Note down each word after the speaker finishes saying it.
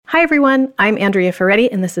Hi, everyone. I'm Andrea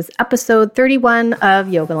Ferretti, and this is episode 31 of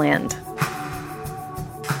Yogaland.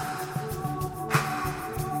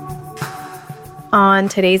 On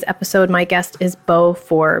today's episode, my guest is Bo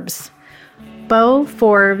Forbes. Bo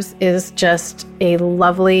Forbes is just a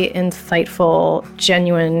lovely, insightful,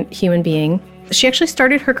 genuine human being. She actually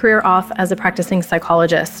started her career off as a practicing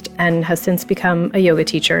psychologist and has since become a yoga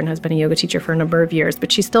teacher and has been a yoga teacher for a number of years, but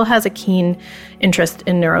she still has a keen interest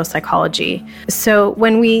in neuropsychology. So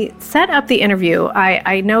when we set up the interview,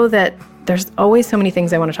 I know that there's always so many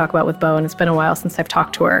things I want to talk about with Bo, and it's been a while since I've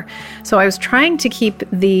talked to her. So I was trying to keep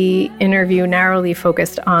the interview narrowly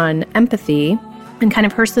focused on empathy and kind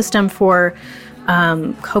of her system for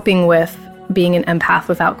coping with being an empath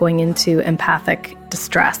without going into empathic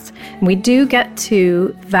distress. And we do get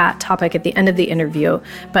to that topic at the end of the interview,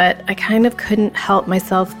 but I kind of couldn't help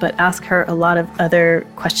myself but ask her a lot of other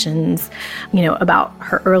questions, about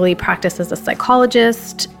her early practice as a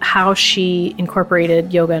psychologist, how she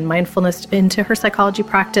incorporated yoga and mindfulness into her psychology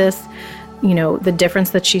practice, the difference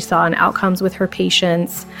that she saw in outcomes with her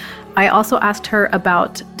patients. I also asked her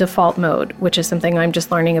about default mode, which is something I'm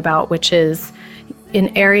just learning about, which is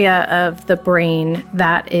an area of the brain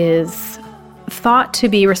that is thought to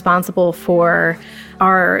be responsible for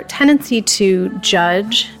our tendency to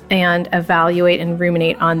judge and evaluate and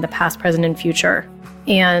ruminate on the past, present, and future.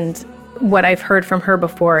 And what I've heard from her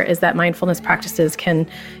before is that mindfulness practices can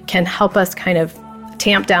help us kind of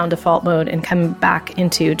tamp down default mode and come back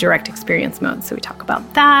into direct experience mode. So we talk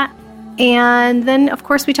about that. And then, of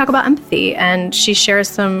course, we talk about empathy. And she shares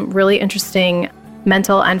some really interesting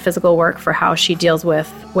mental and physical work for how she deals with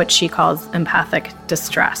what she calls empathic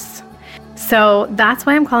distress. So that's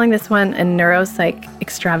why I'm calling this one a neuropsych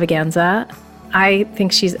extravaganza. I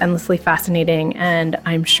think she's endlessly fascinating, and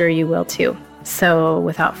I'm sure you will too. So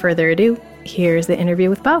without further ado, here's the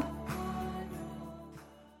interview with Bo.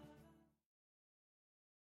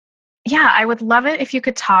 Yeah, I would love it if you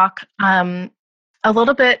could talk a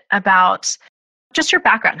little bit about just your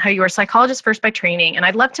background, how you were a psychologist first by training. And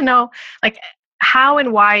I'd love to know, how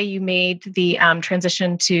and why you made the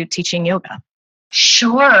transition to teaching yoga.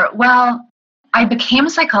 Sure. Well, I became a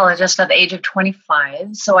psychologist at the age of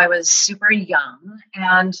 25, so I was super young.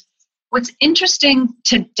 And what's interesting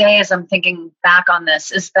today as I'm thinking back on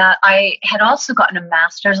this is that I had also gotten a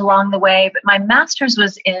master's along the way, but my master's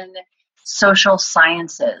was in social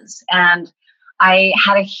sciences. And I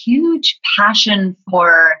had a huge passion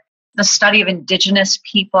for the study of Indigenous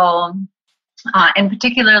people, and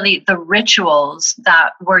particularly the rituals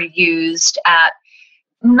that were used at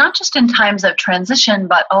not just in times of transition,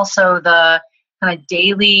 but also the kind of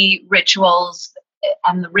daily rituals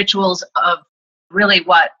and the rituals of really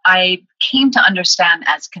what I came to understand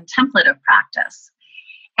as contemplative practice.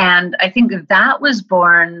 And I think that was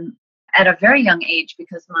born at a very young age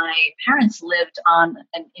because my parents lived on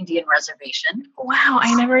an Indian reservation. Wow,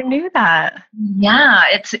 I never knew that. Yeah,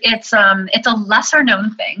 it's a lesser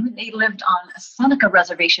known thing. They lived on a Seneca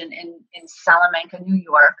reservation in Salamanca, New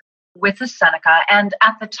York, with the Seneca, and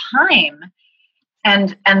at the time,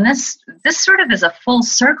 and this sort of is a full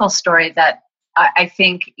circle story that I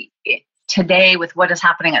think today with what is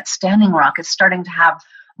happening at Standing Rock is starting to have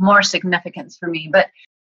more significance for me. But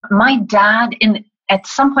my dad at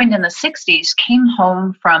some point in the 60s came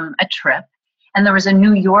home from a trip, and there was a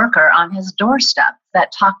New Yorker on his doorstep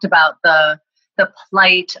that talked about the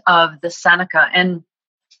plight of the Seneca. And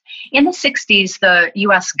in the 60s, the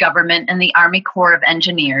U.S. government and the Army Corps of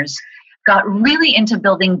Engineers got really into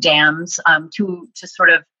building dams to sort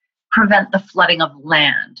of prevent the flooding of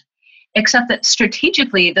land, except that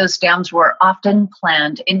strategically those dams were often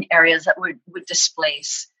planned in areas that would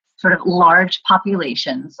displace sort of large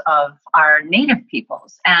populations of our native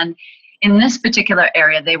peoples. And in this particular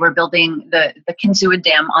area, they were building the Kinzua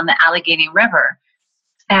Dam on the Allegheny River.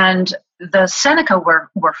 And the Seneca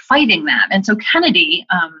were fighting that. And so Kennedy,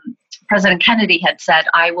 President Kennedy had said,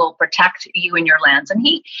 I will protect you and your lands. And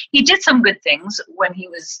he did some good things when he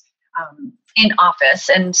was in office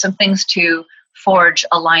and some things to forge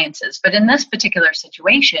alliances. But in this particular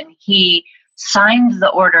situation, he signed the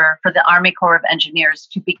order for the Army Corps of Engineers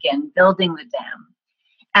to begin building the dam.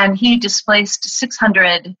 And he displaced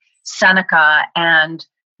 600 Seneca, and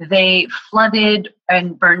they flooded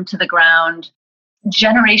and burned to the ground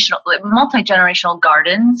multi-generational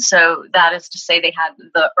gardens. So that is to say they had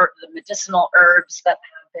the medicinal herbs that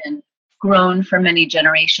have been grown for many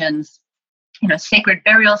generations. Sacred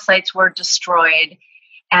burial sites were destroyed,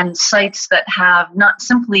 and sites that have not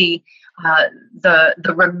simply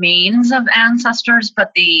the remains of ancestors,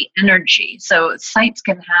 but the energy. So sites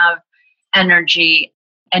can have energy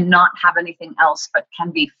and not have anything else, but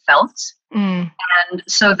can be felt And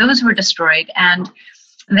so those were destroyed. And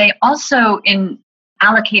they also, in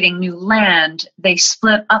allocating new land, they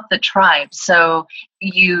split up the tribe. So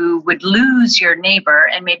you would lose your neighbor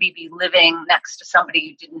and maybe be living next to somebody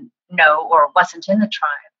you didn't know or wasn't in the tribe.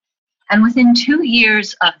 And within 2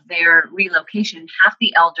 years of their relocation, half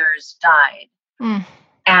the elders died.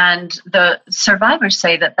 And the survivors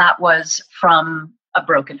say that that was from a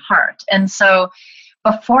broken heart. And so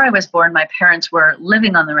before I was born, my parents were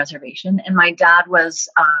living on the reservation, and my dad was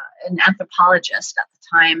an anthropologist at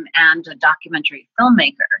the time and a documentary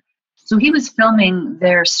filmmaker. So he was filming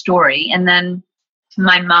their story, and then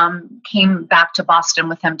my mom came back to Boston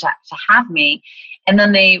with him to have me, and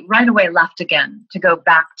then they right away left again to go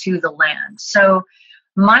back to the land. So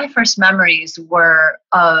my first memories were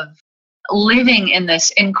of living in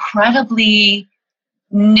this incredibly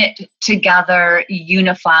knit together,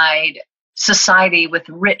 unified society with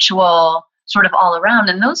ritual sort of all around.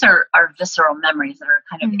 And those are visceral memories that are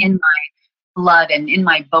kind of in my blood and in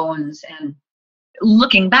my bones. And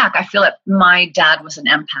looking back, I feel that my dad was an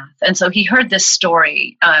empath. And so he heard this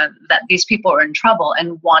story that these people were in trouble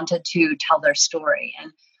and wanted to tell their story.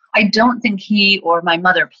 And I don't think he or my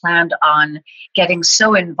mother planned on getting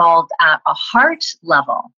so involved at a heart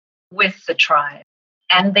level with the tribe.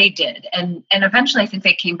 And they did. And eventually I think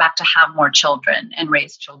they came back to have more children and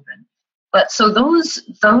raise children. But so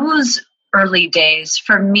those early days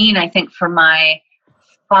for me, and I think for my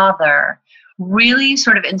father, really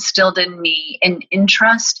sort of instilled in me an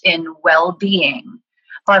interest in well-being,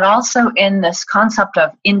 but also in this concept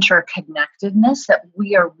of interconnectedness, that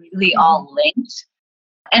we are really all linked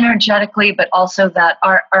energetically, but also that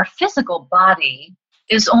our physical body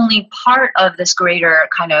is only part of this greater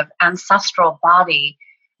kind of ancestral body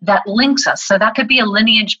that links us. So that could be a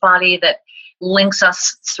lineage body that links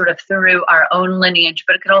us sort of through our own lineage,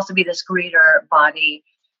 but it could also be this greater body,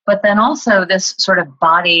 but then also this sort of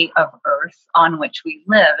body of earth on which we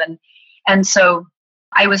live. And so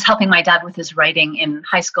I was helping my dad with his writing in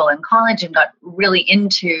high school and college, and got really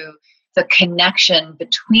into the connection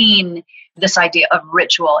between this idea of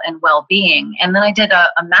ritual and well-being. And then I did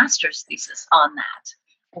a master's thesis on that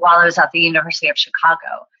while I was at the University of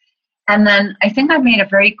Chicago. And then I think I made a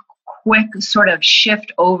very quick sort of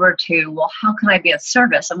shift over to, well, how can I be of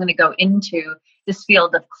service? I'm going to go into this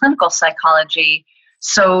field of clinical psychology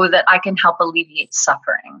so that I can help alleviate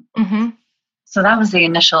suffering. So that was the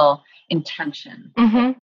initial intention.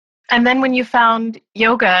 And then when you found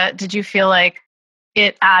yoga, did you feel like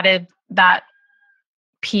it added that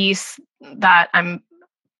piece that I'm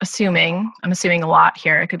assuming a lot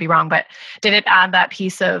here, I could be wrong, but did it add that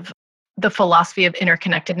piece of the philosophy of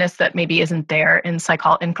interconnectedness that maybe isn't there in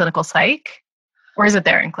clinical psych? Or is it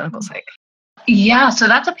there in clinical psych? Yeah, so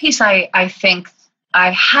that's a piece I think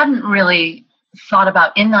I hadn't really thought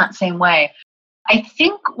about in that same way. I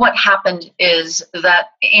think what happened is that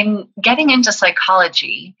in getting into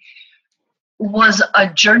psychology was a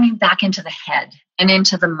journey back into the head and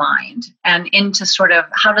into the mind, and into sort of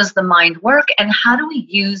how does the mind work and how do we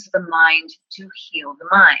use the mind to heal the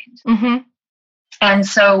mind. And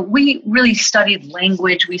so we really studied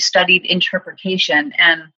language, we studied interpretation,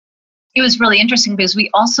 and it was really interesting because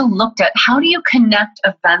we also looked at how do you connect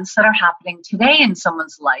events that are happening today in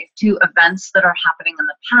someone's life to events that are happening in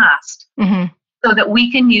the past, so that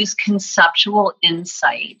we can use conceptual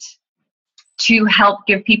insight to help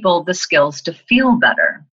give people the skills to feel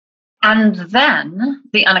better. And then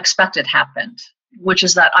the unexpected happened, which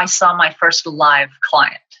is that I saw my first live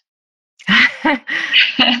client.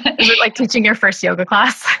 Is it like teaching your first yoga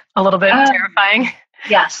class? A little bit terrifying?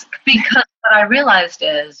 Yes, because what I realized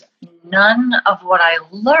is none of what I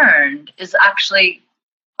learned is actually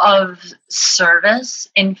of service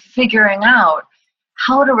in figuring out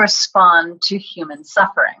how to respond to human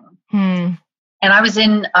suffering. And I was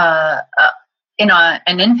in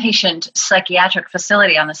an inpatient psychiatric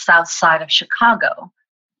facility on the south side of Chicago.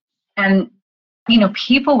 And,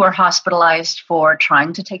 people were hospitalized for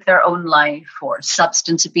trying to take their own life, for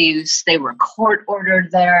substance abuse. They were court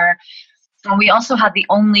ordered there. And we also had the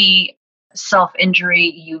only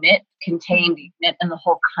self-injury contained unit in the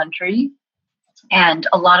whole country. And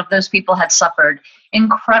a lot of those people had suffered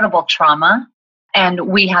incredible trauma. And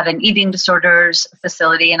we had an eating disorders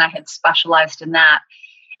facility, and I had specialized in that.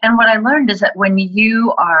 And what I learned is that when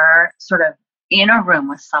you are sort of in a room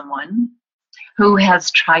with someone who has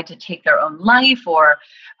tried to take their own life, or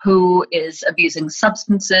who is abusing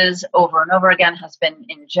substances over and over again, has been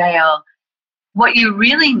in jail, what you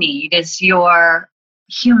really need is your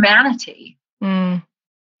humanity. And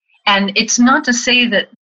it's not to say that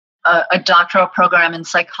a doctoral program in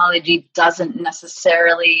psychology doesn't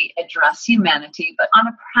necessarily address humanity, but on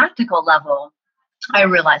a practical level, I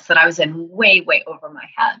realized that I was in way, way over my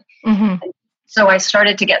head. Mm-hmm. So I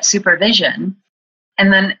started to get supervision.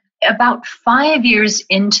 And then about 5 years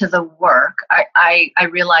into the work, I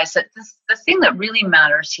realized that the thing that really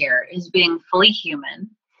matters here is being fully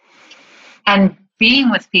human and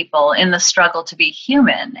being with people in the struggle to be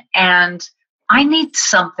human. And I need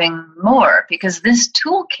something more because this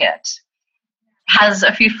toolkit has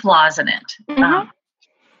a few flaws in it. Mm-hmm.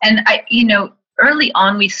 And early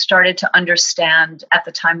on, we started to understand at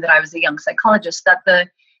the time that I was a young psychologist that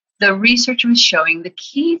the research was showing the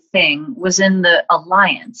key thing was in the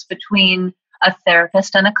alliance between a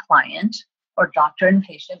therapist and a client, or doctor and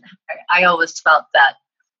patient. I always felt that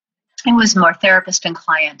it was more therapist and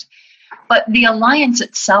client. But the alliance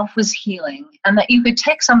itself was healing, and that you could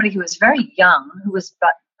take somebody who was very young, who was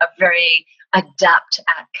very adept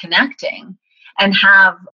at connecting, and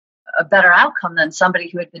have a better outcome than somebody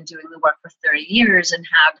who had been doing the work for 30 years and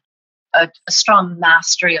had a strong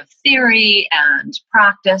mastery of theory and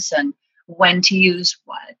practice and when to use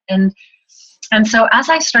what. And so as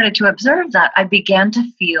I started to observe that, I began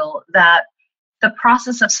to feel that the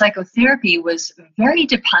process of psychotherapy was very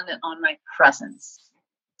dependent on my presence.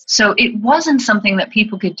 So it wasn't something that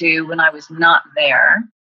people could do when I was not there.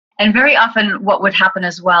 And very often what would happen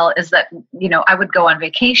as well is that, I would go on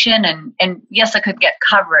vacation and yes, I could get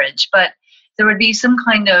coverage, but there would be some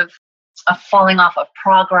kind of a falling off of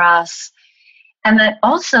progress. And that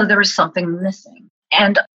also there was something missing.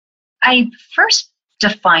 And I first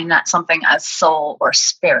defined that something as soul or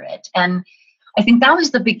spirit. And I think that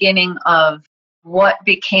was the beginning of what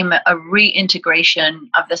became a reintegration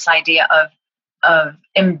of this idea of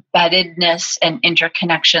embeddedness and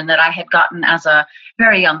interconnection that I had gotten as a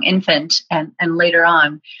very young infant and later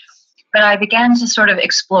on. But I began to sort of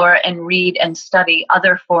explore and read and study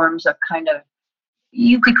other forms of kind of,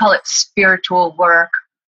 you could call it spiritual work,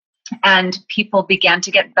 and people began to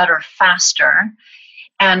get better faster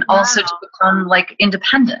and also to become like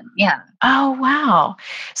independent. Yeah. Oh, wow.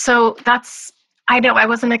 So I know I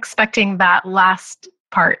wasn't expecting that last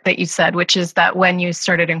part that you said, which is that when you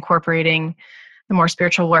started incorporating the more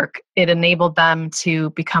spiritual work, it enabled them to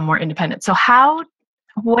become more independent. So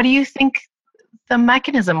what do you think the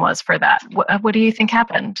mechanism was for that? What do you think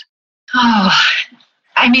happened? Oh,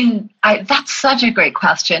 that's such a great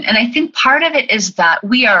question. And I think part of it is that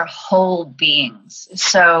we are whole beings.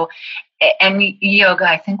 So, and yoga,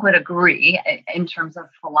 I think, would agree in terms of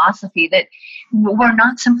philosophy that we're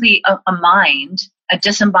not simply a mind, a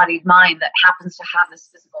disembodied mind that happens to have this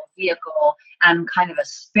physical vehicle and kind of a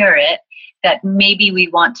spirit that maybe we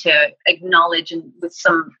want to acknowledge in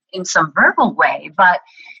some verbal way, but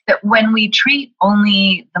that when we treat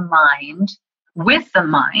only the mind with the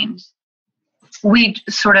mind, we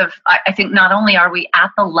sort of, I think not only are we at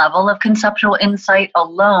the level of conceptual insight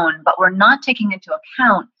alone, but we're not taking into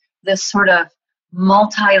account this sort of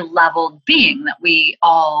multi-leveled being that we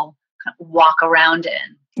all walk around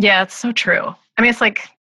in. Yeah, it's so true. I mean, it's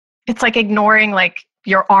like ignoring like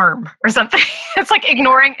your arm or something. It's like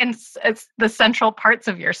ignoring it's the central parts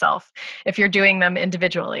of yourself if you're doing them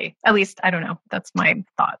individually. At least, I don't know. That's my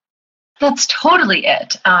thought. That's totally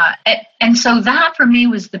it. And so that for me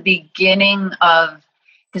was the beginning of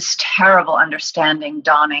this terrible understanding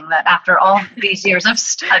dawning that after all these years of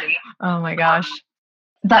study. Oh my gosh.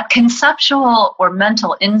 That conceptual or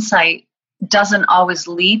mental insight doesn't always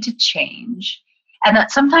lead to change. And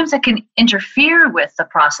that sometimes it can interfere with the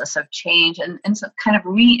process of change and so kind of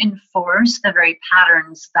reinforce the very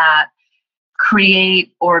patterns that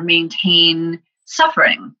create or maintain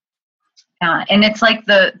suffering. And it's like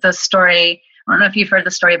the story, I don't know if you've heard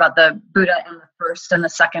the story about the Buddha and the first and the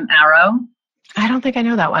second arrow. I don't think I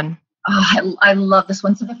know that one. Oh, I love this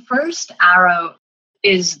one. So the first arrow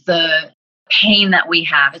is the pain that we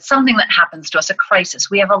have. It's something that happens to us, a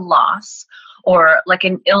crisis. We have a loss or like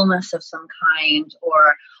an illness of some kind,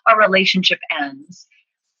 or a relationship ends.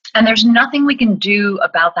 And there's nothing we can do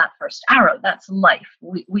about that first arrow. That's life.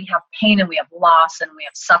 We have pain and we have loss and we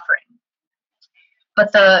have suffering.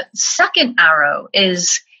 But the second arrow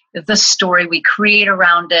is the story we create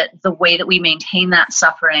around it, the way that we maintain that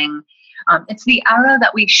suffering. It's the arrow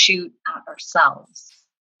that we shoot at ourselves.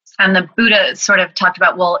 And the Buddha sort of talked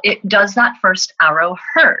about, well, does that first arrow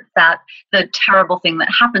hurt? That the terrible thing that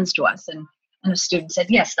happens to us? And the student said,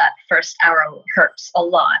 yes, that first arrow hurts a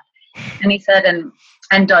lot. And he said,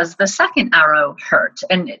 and does the second arrow hurt?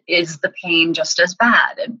 And is the pain just as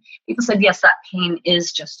bad? And people said, yes, that pain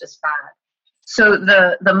is just as bad. So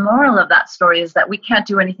the moral of that story is that we can't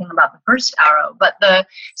do anything about the first arrow, but the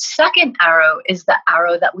second arrow is the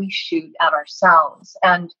arrow that we shoot at ourselves.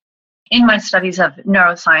 And in my studies of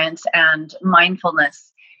neuroscience and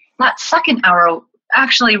mindfulness, that second arrow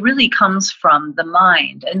actually really comes from the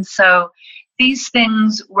mind. And so these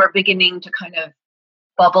things were beginning to kind of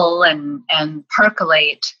bubble and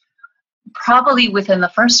percolate probably within the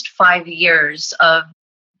first 5 years of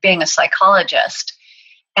being a psychologist.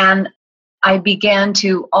 And I began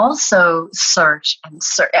to also search and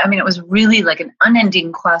search. I mean, it was really like an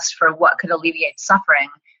unending quest for what could alleviate suffering.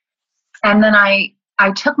 And then I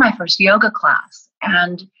took my first yoga class,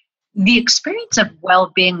 and the experience of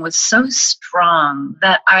well-being was so strong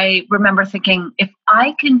that I remember thinking, if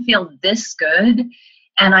I can feel this good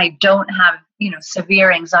and I don't have,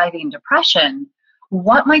 severe anxiety and depression,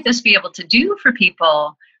 what might this be able to do for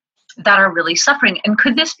people that are really suffering? And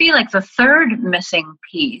could this be like the third missing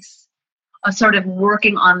piece of sort of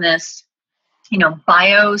working on this,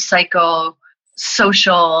 biopsycho,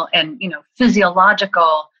 social, and,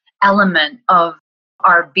 physiological element of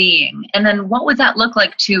our being? And then what would that look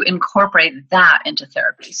like to incorporate that into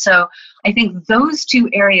therapy? So I think those two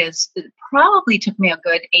areas, it probably took me a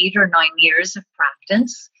good 8 or 9 years of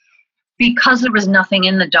practice, because there was nothing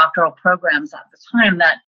in the doctoral programs at the time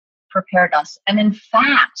that prepared us. And in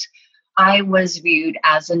fact, I was viewed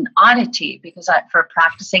as an oddity because for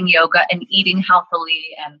practicing yoga and eating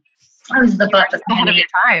healthily, and I was the butt of ahead of your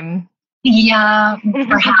time. Yeah,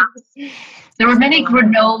 perhaps. There were many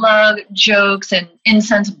granola jokes and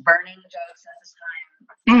incense burning jokes at this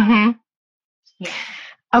time. Mm-hmm. Yeah.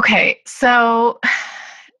 Okay, so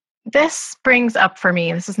this brings up for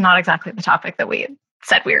me, this is not exactly the topic that we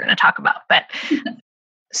said we were going to talk about, but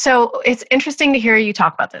so it's interesting to hear you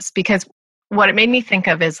talk about this, because what it made me think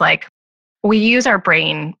of is like, we use our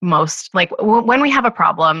brain most, like when we have a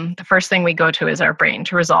problem, the first thing we go to is our brain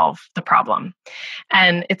to resolve the problem.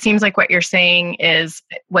 And it seems like what you're saying is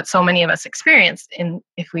what so many of us experience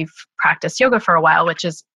if we've practiced yoga for a while, which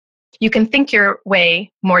is you can think your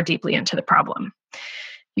way more deeply into the problem.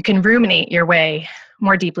 You can ruminate your way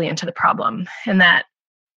more deeply into the problem. And that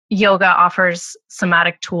yoga offers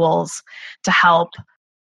somatic tools to help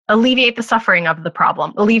alleviate the suffering of the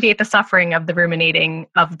problem, alleviate the suffering of the ruminating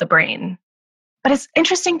of the brain. But it's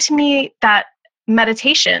interesting to me that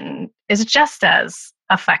meditation is just as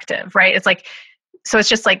effective, right? It's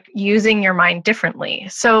just like using your mind differently.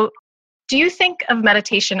 So do you think of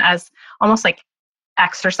meditation as almost like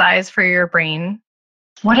exercise for your brain?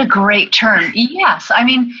 What a great term. Yes. I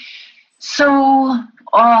mean,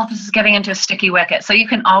 this is getting into a sticky wicket, so you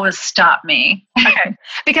can always stop me. Okay.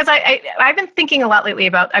 Because I've been thinking a lot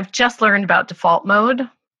lately I've just learned about default mode.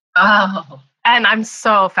 Oh. And I'm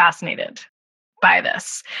so fascinated by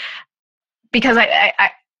this. Because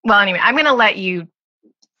anyway, I'm going to let you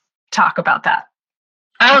talk about that.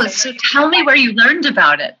 Oh, so tell me where you learned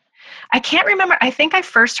about it. I can't remember. I think I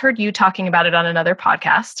first heard you talking about it on another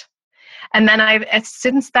podcast. And then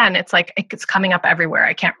since then, it's like, it's coming up everywhere.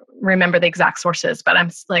 I can't remember the exact sources, but I'm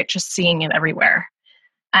like just seeing it everywhere,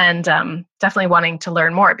 and definitely wanting to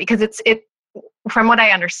learn more, because it, from what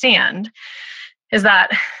I understand, is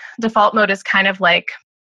that default mode is kind of like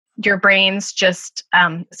your brain's just,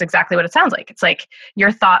 it's exactly what it sounds like. It's like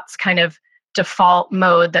your thoughts kind of default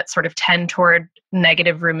mode that sort of tend toward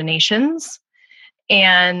negative ruminations,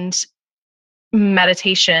 and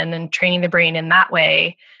meditation and training the brain in that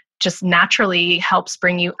way just naturally helps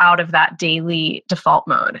bring you out of that daily default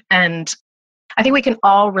mode. And I think we can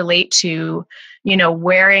all relate to,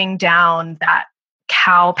 wearing down that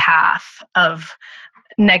cow path of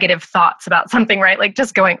negative thoughts about something, right? Like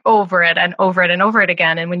just going over it and over it and over it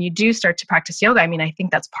again. And when you do start to practice yoga, I mean, I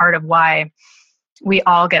think that's part of why we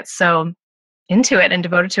all get so into it and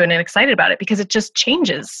devoted to it and excited about it, because it just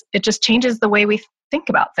changes. It just changes the way we think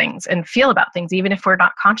about things and feel about things, even if we're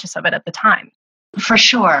not conscious of it at the time. For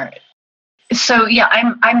sure. So yeah,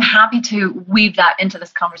 I'm happy to weave that into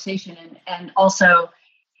this conversation, and also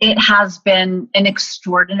it has been an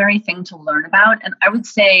extraordinary thing to learn about. And I would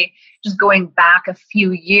say, just going back a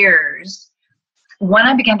few years, when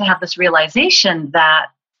I began to have this realization that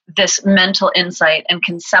this mental insight and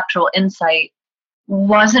conceptual insight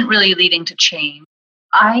wasn't really leading to change,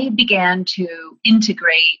 I began to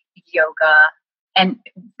integrate yoga and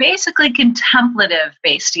basically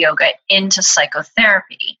contemplative-based yoga into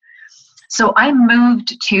psychotherapy. So I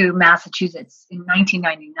moved to Massachusetts in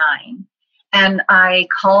 1999, and I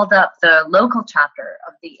called up the local chapter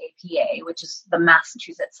of the APA, which is the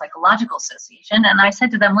Massachusetts Psychological Association, and I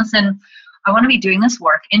said to them, listen, I want to be doing this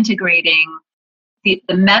work, integrating the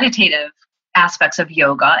meditative aspects of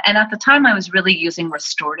yoga. And at the time, I was really using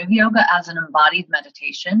restorative yoga as an embodied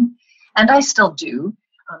meditation, and I still do,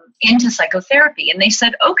 into psychotherapy. And they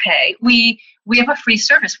said, okay, we have a free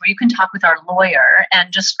service where you can talk with our lawyer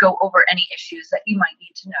and just go over any issues that you might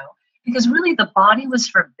need to know. Because really the body was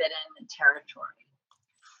forbidden territory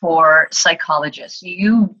for psychologists.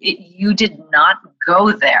 You did not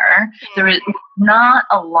go there. There is not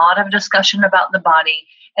a lot of discussion about the body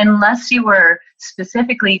unless you were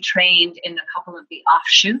specifically trained in a couple of the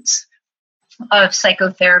offshoots of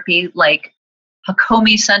psychotherapy, like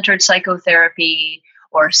Hakomi-centered psychotherapy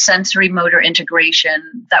or sensory motor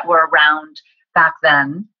integration that were around back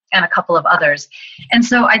then, and a couple of others. And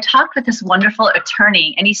so I talked with this wonderful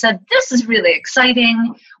attorney, and he said, this is really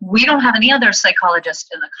exciting. We don't have any other psychologists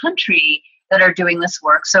in the country that are doing this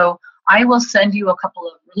work. So I will send you a couple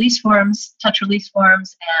of release forms, touch release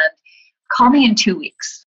forms, and call me in 2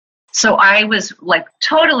 weeks. So I was like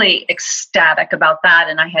totally ecstatic about that.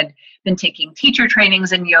 And I had been taking teacher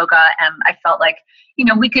trainings in yoga, and I felt like,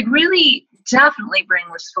 we could really definitely bring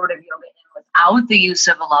restorative yoga in without the use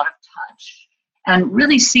of a lot of touch, and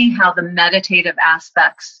really see how the meditative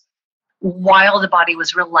aspects, while the body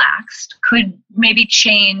was relaxed, could maybe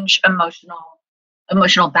change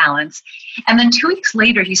emotional balance. And then 2 weeks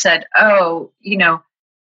later, he said, I'm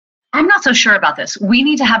not so sure about this. We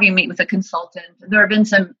need to have you meet with a consultant. There have been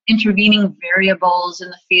some intervening variables in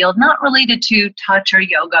the field, not related to touch or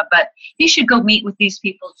yoga, but you should go meet with these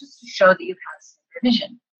people just to show that you've had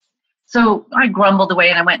supervision. So I grumbled away,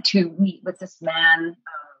 and I went to meet with this man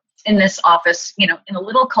in this office, in a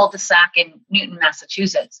little cul-de-sac in Newton,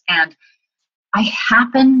 Massachusetts. And I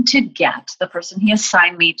happened to get the person he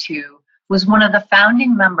assigned me to was one of the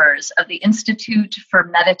founding members of the Institute for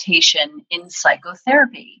Meditation in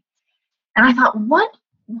Psychotherapy. And I thought,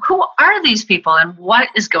 who are these people and what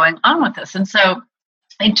is going on with this? And so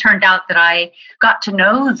it turned out that I got to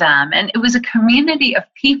know them, and it was a community of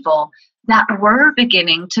people that were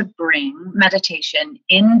beginning to bring meditation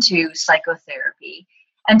into psychotherapy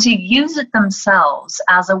and to use it themselves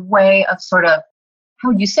as a way of sort of, how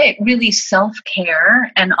would you say it, really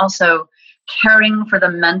self-care, and also caring for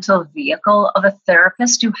the mental vehicle of a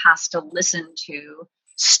therapist who has to listen to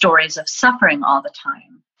stories of suffering all the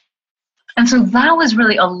time. And so that was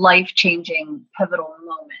really a life-changing, pivotal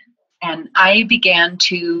moment. And I began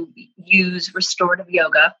to use restorative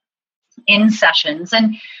yoga in sessions.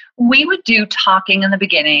 And we would do talking in the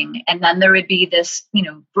beginning, and then there would be this,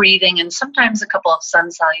 breathing, and sometimes a couple of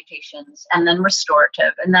sun salutations, and then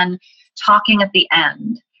restorative, and then talking at the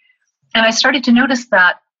end. And I started to notice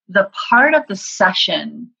that the part of the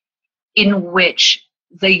session in which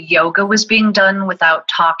the yoga was being done without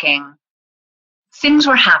talking, things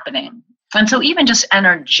were happening. And so even just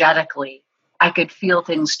energetically, I could feel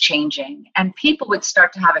things changing, and people would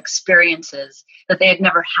start to have experiences that they had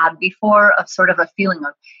never had before, of sort of a feeling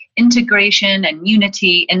of integration and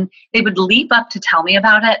unity, and they would leap up to tell me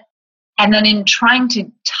about it. And then in trying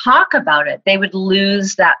to talk about it, they would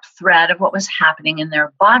lose that thread of what was happening in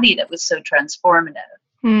their body that was so transformative.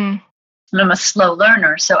 And I'm a slow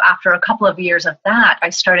learner, so after a couple of years of that, I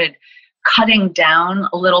started cutting down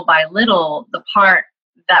little by little the part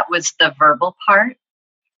that was the verbal part.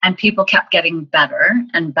 And people kept getting better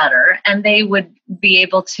and better, and they would be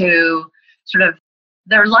able to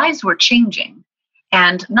their lives were changing.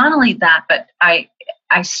 And not only that, but I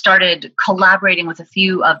started collaborating with a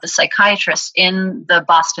few of the psychiatrists in the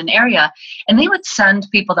Boston area, and they would send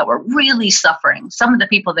people that were really suffering, some of the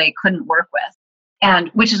people they couldn't work with, and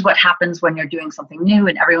which is what happens when you're doing something new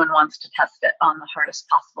and everyone wants to test it on the hardest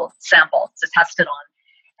possible sample to test it on.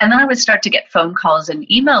 And then I would start to get phone calls and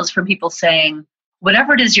emails from people saying,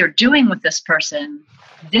 whatever it is you're doing with this person,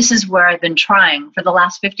 this is where I've been trying for the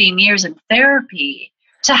last 15 years in therapy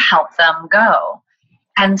to help them go.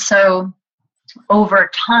 And so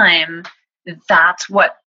over time, that's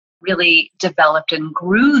what really developed and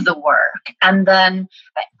grew the work. And then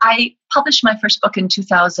I published my first book in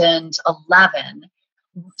 2011,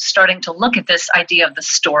 starting to look at this idea of the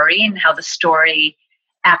story and how the story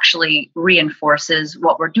actually reinforces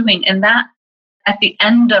what we're doing. And that at the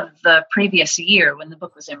end of the previous year, when the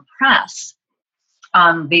book was in press,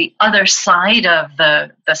 on the other side of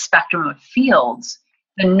the spectrum of fields,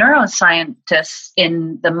 the neuroscientists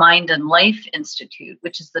in the Mind and Life Institute,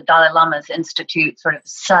 which is the Dalai Lama's institute sort of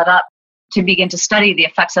set up to begin to study the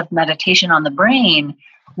effects of meditation on the brain,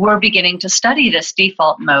 were beginning to study this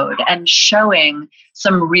default mode and showing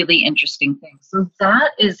some really interesting things. So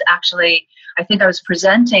that is actually, I think I was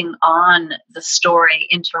presenting on the story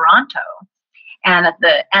in Toronto. And at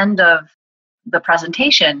the end of the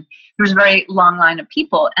presentation, there was a very long line of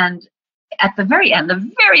people. And at the very end,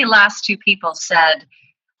 the very last two people said,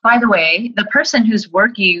 by the way, the person whose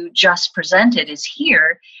work you just presented is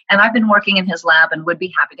here, and I've been working in his lab and would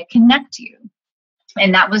be happy to connect you.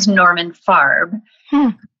 And that was Norman Farb,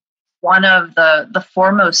 one of the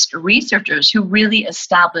foremost researchers who really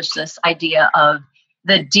established this idea of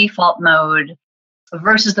the default mode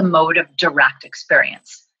versus the mode of direct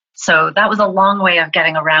experience. So that was a long way of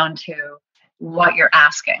getting around to what you're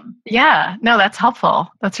asking. Yeah, no, that's helpful.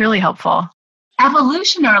 That's really helpful.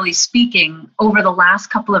 Evolutionarily speaking, over the last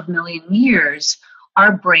couple of million years,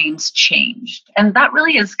 our brains changed. And that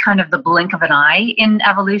really is kind of the blink of an eye in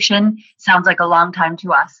evolution. Sounds like a long time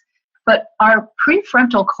to us. But our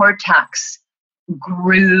prefrontal cortex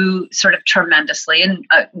grew sort of tremendously in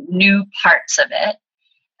new parts of it.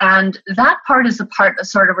 And that part is the part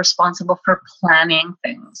that's sort of responsible for planning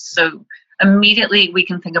things. So immediately we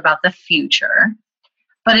can think about the future.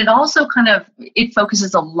 But it also it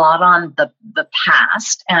focuses a lot on the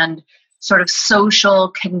past and sort of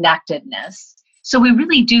social connectedness. So we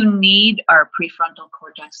really do need our prefrontal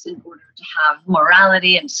cortex in order to have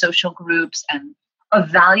morality and social groups and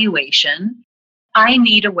evaluation. I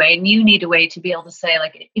need a way and you need a way to be able to say,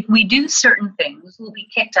 like, if we do certain things, we'll be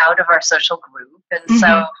kicked out of our social group. And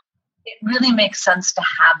so it really makes sense to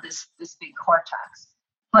have this big cortex.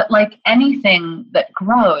 But like anything that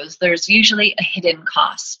grows, there's usually a hidden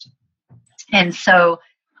cost. And so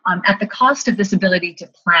at the cost of this ability to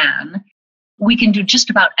plan, we can do just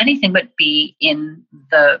about anything but be in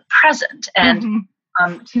the present. And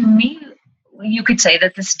to me, you could say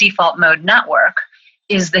that this default mode network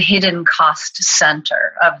is the hidden cost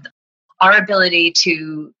center of our ability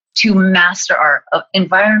to master our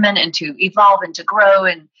environment and to evolve and to grow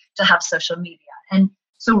and to have social media. And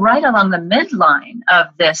so right along the midline of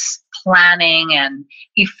this planning and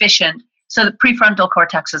efficient, so the prefrontal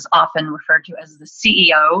cortex is often referred to as the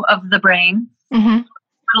CEO of the brain. But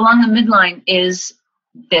along the midline is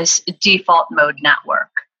this default mode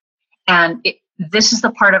network. And this is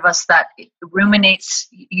the part of us that ruminates,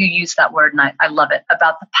 you use that word and I love it,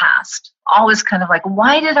 about the past. Always kind of like,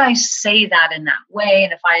 why did I say that in that way?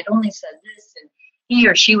 And if I had only said this, and he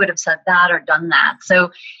or she would have said that or done that.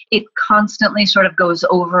 So it constantly sort of goes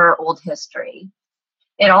over old history.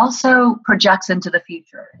 It also projects into the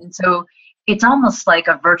future. And so it's almost like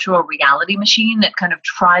a virtual reality machine that kind of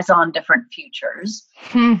tries on different futures.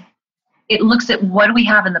 It looks at what do we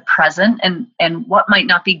have in the present and what might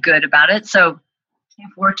not be good about it. So if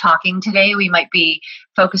we're talking today, we might be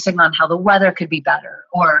focusing on how the weather could be better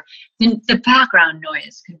or the background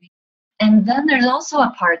noise could be. And then there's also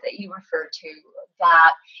a part that you refer to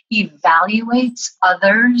that evaluates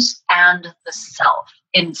others and the self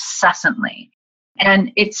incessantly.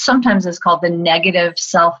 And it sometimes is called the negative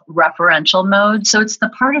self-referential mode. So it's the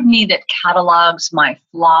part of me that catalogs my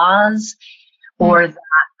flaws or that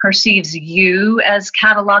perceives you as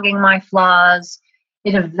cataloging my flaws.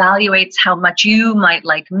 It evaluates how much you might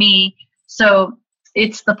like me. So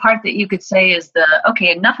it's the part that you could say is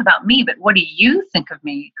okay, enough about me, but what do you think of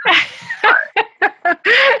me?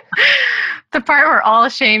 The part we're all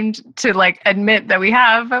ashamed to like admit that we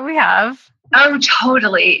have, but we have. Oh,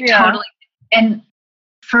 totally. Totally. And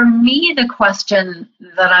for me, the question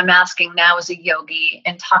that I'm asking now as a yogi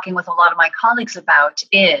and talking with a lot of my colleagues about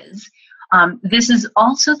is, this is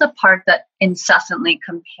also the part that incessantly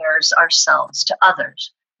compares ourselves to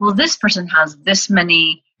others. Well, this person has this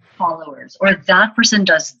many followers, or that person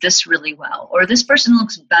does this really well, or this person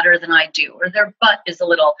looks better than I do, or their butt is a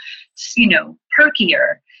little,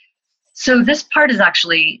 perkier. So this part is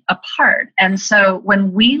actually a part. And so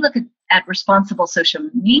when we look at responsible social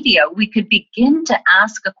media, we could begin to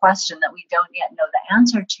ask a question that we don't yet know the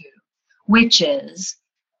answer to, which is,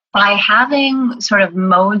 by having sort of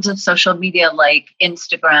modes of social media like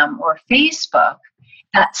Instagram or Facebook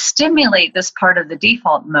that stimulate this part of the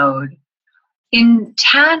default mode, in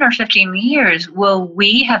 10 or 15 years, will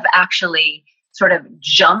we have actually sort of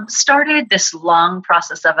jump-started this long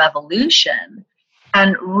process of evolution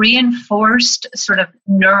and reinforced sort of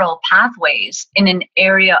neural pathways in an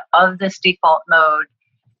area of this default mode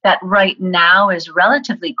that right now is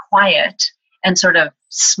relatively quiet and sort of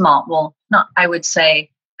small? Well, not, I would say,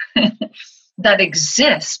 that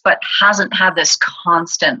exists, but hasn't had this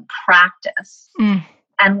constant practice.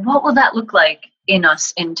 And what will that look like in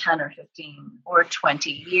us in 10 or 15 or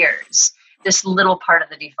 20 years? This little part of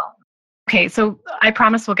the default. Okay, so I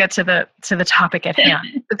promise we'll get to the topic at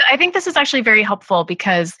hand. But I think this is actually very helpful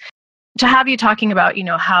because to have you talking about,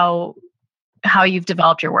 how you've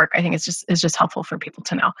developed your work, I think is just helpful for people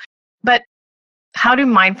to know. But how do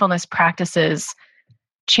mindfulness practices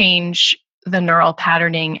change the neural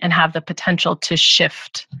patterning and have the potential to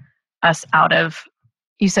shift us out of,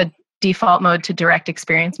 you said default mode to direct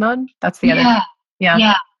experience mode? That's the other. Yeah.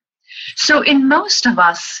 Yeah. So in most of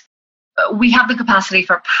us, we have the capacity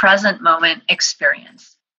for present moment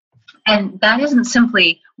experience. And that isn't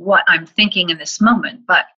simply what I'm thinking in this moment,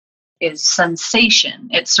 but is sensation.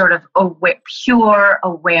 It's sort of pure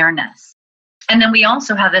awareness. And then we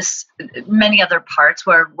also have many other parts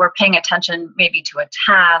where we're paying attention maybe to a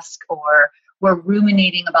task, or we're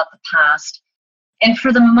ruminating about the past. And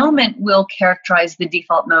for the moment, we'll characterize the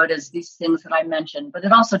default mode as these things that I mentioned, but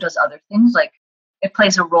it also does other things, like it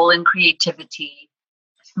plays a role in creativity.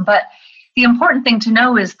 But the important thing to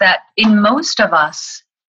know is that in most of us,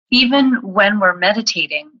 even when we're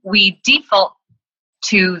meditating, we default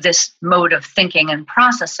to this mode of thinking and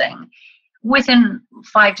processing within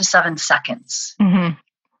 5 to 7 seconds,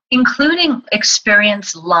 including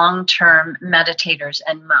experienced long-term meditators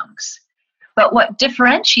and monks. But what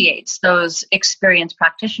differentiates those experienced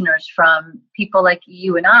practitioners from people like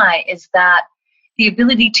you and I is that the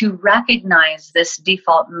ability to recognize this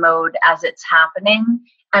default mode as it's happening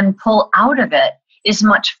and pull out of it is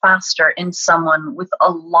much faster in someone with a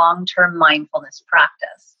long-term mindfulness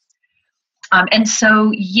practice. And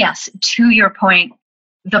so, yes, to your point,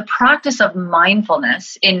 the practice of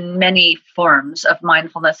mindfulness in many forms of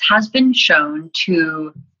mindfulness has been shown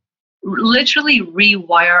to literally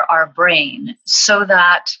rewire our brain so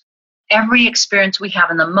that every experience we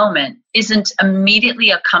have in the moment isn't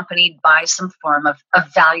immediately accompanied by some form of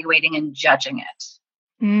evaluating and judging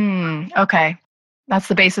it. Okay. That's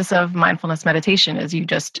the basis of mindfulness meditation, is you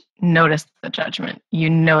just notice the judgment. You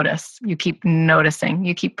notice, you keep noticing,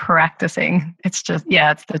 you keep practicing. It's just,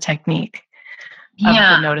 it's the technique of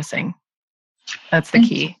the noticing. That's the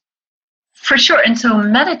key. For sure. And so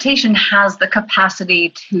meditation has the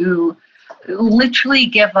capacity to literally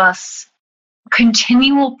give us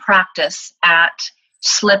continual practice at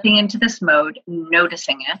slipping into this mode,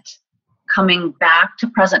 noticing it, coming back to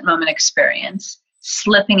present moment experience,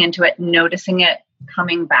 slipping into it, noticing it,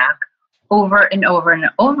 coming back over and over and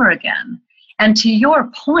over again. And to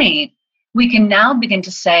your point, we can now begin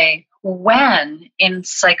to say, when in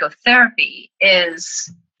psychotherapy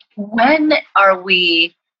when are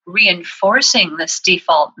we reinforcing this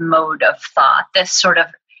default mode of thought, this sort of,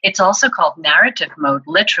 it's also called narrative mode,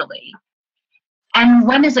 literally. And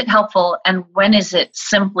when is it helpful, and when is it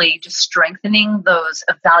simply just strengthening those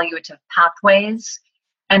evaluative pathways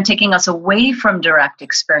and taking us away from direct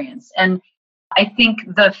experience? And I think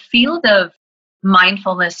the field of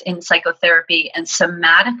mindfulness in psychotherapy and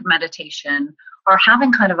somatic meditation are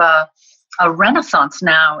having kind of a renaissance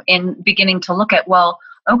now in beginning to look at, well,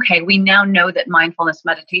 okay, we now know that mindfulness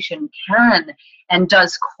meditation can and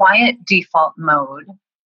does quiet default mode.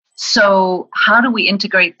 So how do we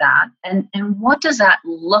integrate that? And what does that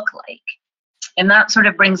look like? And that sort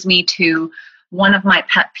of brings me to one of my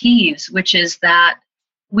pet peeves, which is that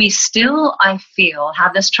we still, I feel,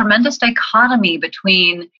 have this tremendous dichotomy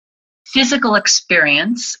between physical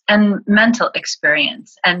experience and mental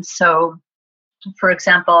experience. And so, for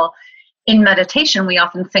example, in meditation, we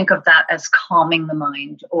often think of that as calming the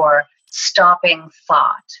mind or stopping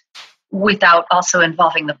thought without also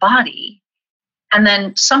involving the body. And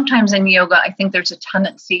then sometimes in yoga, I think there's a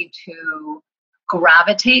tendency to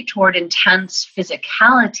gravitate toward intense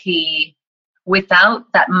physicality without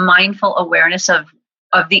that mindful awareness of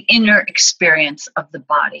the inner experience of the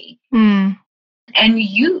body. And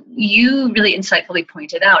you really insightfully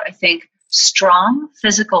pointed out, I think, strong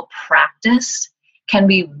physical practice can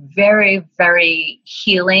be very, very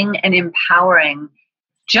healing and empowering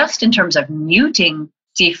just in terms of muting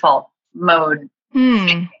default mode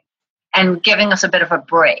and giving us a bit of a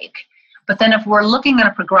break. But then if we're looking at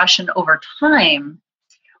a progression over time,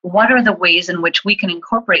 what are the ways in which we can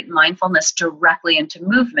incorporate mindfulness directly into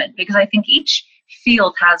movement? Because I think each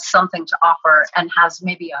field has something to offer and has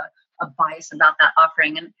maybe a bias about that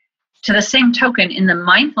offering. And to the same token, in the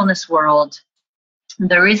mindfulness world,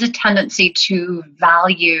 there is a tendency to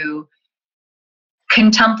value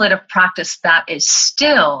contemplative practice that is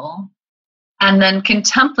still, and then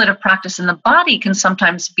contemplative practice in the body can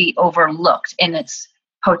sometimes be overlooked in its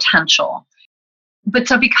potential. But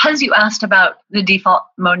so because you asked about the default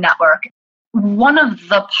mode network, one of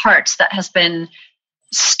the parts that has been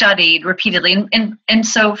studied repeatedly, and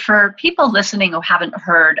so for people listening who haven't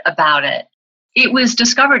heard about it, it was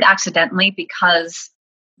discovered accidentally because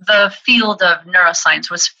the field of neuroscience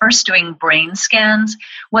was first doing brain scans.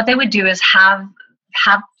 What they would do is have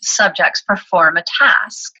subjects perform a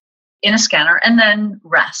task in a scanner and then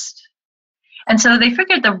rest. And so they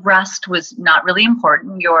figured the rest was not really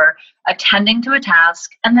important. You're attending to a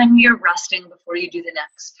task and then you're resting before you do the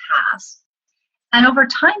next task. And over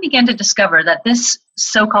time began to discover that this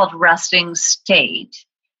so-called resting state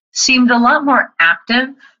seemed a lot more active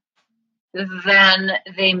than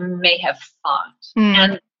they may have thought.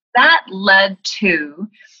 And that led to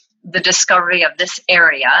the discovery of this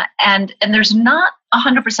area. And there's not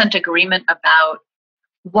 100% agreement about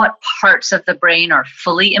what parts of the brain are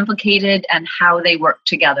fully implicated and how they work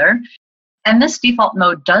together. And this default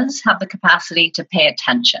mode does have the capacity to pay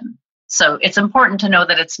attention. So it's important to know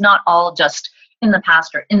that it's not all just in the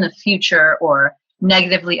past or in the future or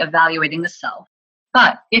negatively evaluating the self.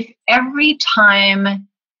 But if every time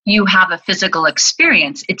you have a physical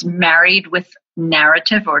experience, it's married with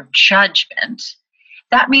narrative or judgment,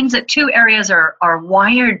 that means that two areas are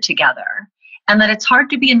wired together and that it's hard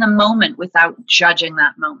to be in the moment without judging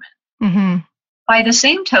that moment. Mm-hmm. By the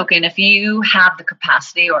same token, if you have the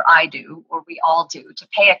capacity, or I do, or we all do, to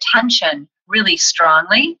pay attention really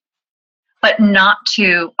strongly, but not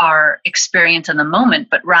to our experience in the moment,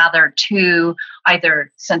 but rather to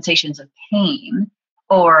either sensations of pain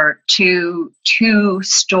or to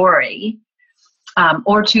story,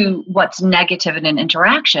 or to what's negative in an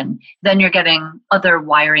interaction, then you're getting other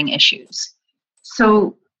wiring issues.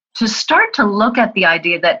 So to start to look at the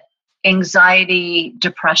idea that anxiety,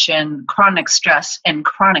 depression, chronic stress, and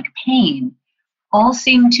chronic pain all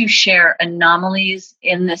seem to share anomalies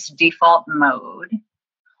in this default mode,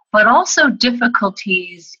 but also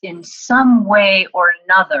difficulties in some way or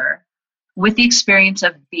another with the experience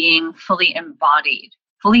of being fully embodied,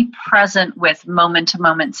 fully present with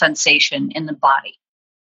moment-to-moment sensation in the body.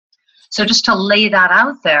 So just to lay that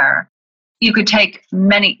out there, you could take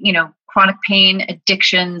many, chronic pain,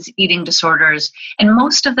 addictions, eating disorders, and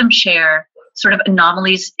most of them share sort of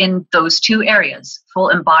anomalies in those two areas: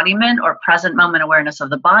 full embodiment or present moment awareness of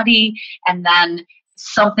the body, and then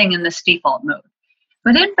something in this default mode.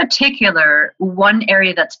 But in particular, one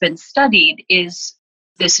area that's been studied is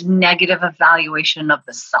this negative evaluation of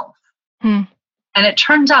the self. And it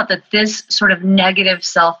turns out that this sort of negative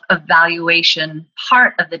self-evaluation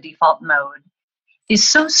part of the default mode is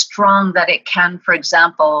so strong that it can, for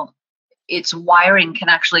example, its wiring can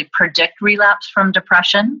actually predict relapse from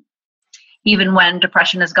depression, even when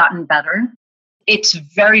depression has gotten better. It's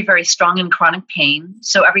very, very strong in chronic pain.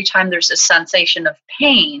 So every time there's a sensation of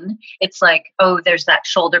pain, it's like, oh, there's that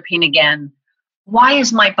shoulder pain again. Why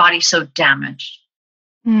is my body so damaged?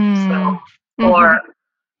 Or,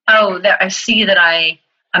 oh, I see that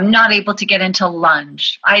I'm not able to get into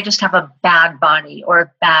lunge. I just have a bad body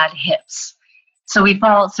or bad hips. So we've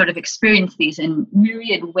all sort of experienced these in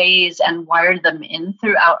myriad ways and wired them in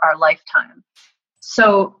throughout our lifetime.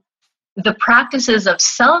 So the practices of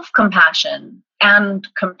self-compassion and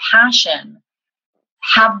compassion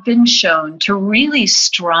have been shown to really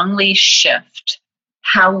strongly shift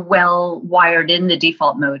how well wired in the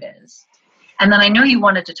default mode is. And then I know you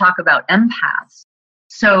wanted to talk about empaths.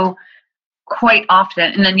 So quite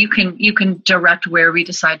often, and then you can direct where we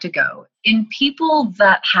decide to go. In people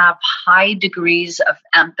that have high degrees of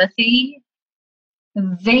empathy,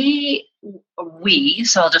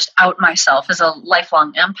 so I'll just out myself as a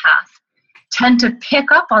lifelong empath, tend to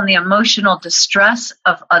pick up on the emotional distress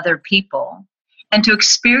of other people and to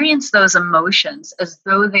experience those emotions as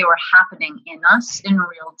though they were happening in us in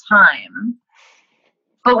real time.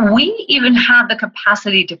 But we even have the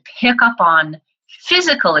capacity to pick up on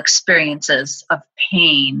physical experiences of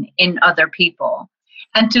pain in other people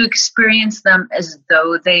and to experience them as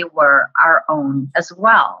though they were our own as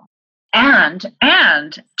well. And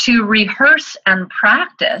to rehearse and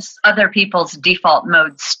practice other people's default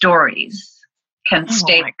mode stories can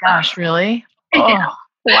stay. Oh my gosh, really? Yeah. Oh,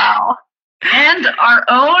 wow. And our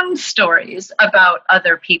own stories about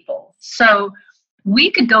other people. So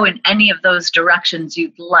we could go in any of those directions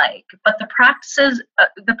you'd like, but the practices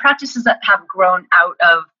that have grown out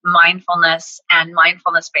of mindfulness and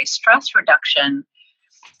mindfulness-based stress reduction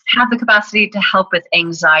have the capacity to help with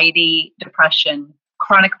anxiety, depression,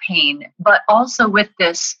 chronic pain, but also with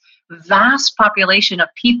this vast population of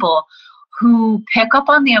people who pick up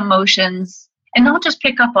on the emotions, and not just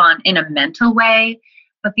pick up on in a mental way,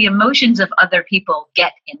 but the emotions of other people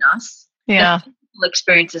get in us. Yeah.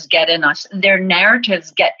 Experiences get in us, their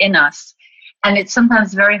narratives get in us, and it's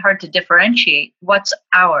sometimes very hard to differentiate what's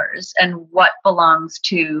ours and what belongs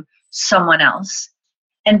to someone else.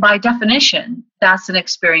 And by definition, that's an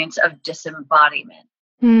experience of disembodiment.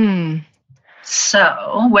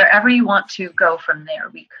 So wherever you want to go from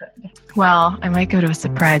there, we could. Well, I might go to a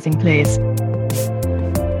surprising place.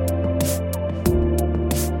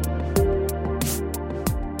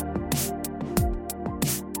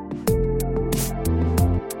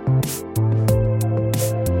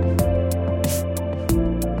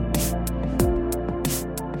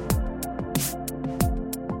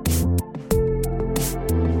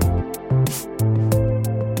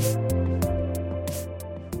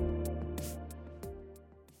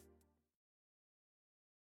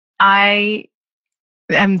 I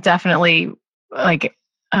am definitely like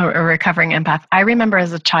a recovering empath. I remember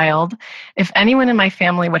as a child, if anyone in my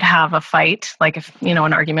family would have a fight, like if, an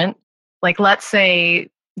argument, like let's say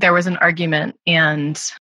there was an argument and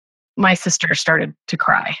my sister started to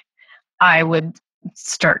cry, I would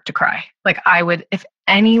start to cry. Like if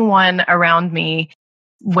anyone around me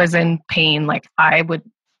was in pain, like I would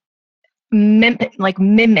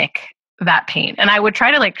mimic that pain, and I would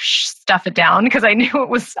try to stuff it down because I knew it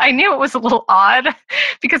was a little odd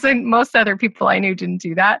because most other people I knew didn't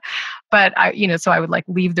do that. But so I would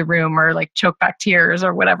leave the room or choke back tears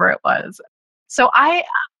or whatever it was. So I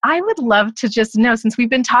would love to just know, since we've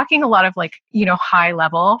been talking a lot of high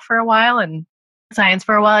level for a while and science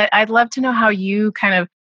for a while, I'd love to know how you kind of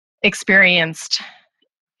experienced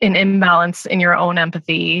an imbalance in your own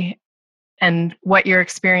empathy and what your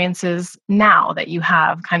experience is now that you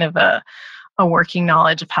have kind of a working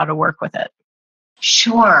knowledge of how to work with it.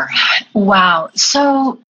 Sure. Wow.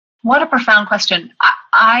 So what a profound question.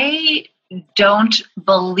 I don't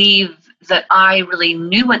believe that I really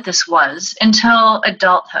knew what this was until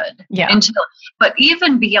adulthood. Yeah. But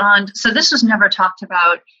even beyond, so this was never talked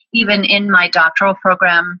about even in my doctoral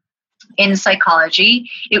program in psychology.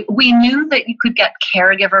 We knew that you could get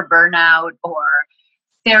caregiver burnout or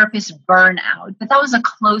therapist burnout, but that was the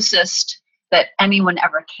closest that anyone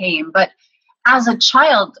ever came. But as a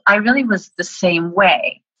child, I really was the same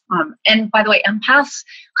way. And by the way, empaths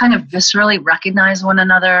kind of viscerally recognize one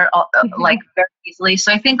another very easily.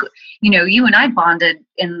 So I think, you and I bonded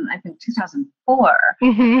in, I think, 2004.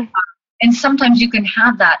 Mm-hmm. And sometimes you can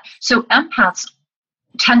have that. So empaths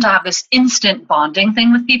tend to have this instant bonding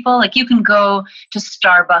thing with people. Like you can go to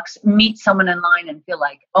Starbucks, meet someone in line and feel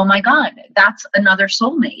like, oh my God, that's another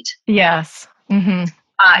soulmate. Yes. Mm-hmm.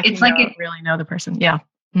 It's like you really know the person. Yeah.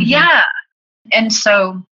 Mm-hmm. Yeah. And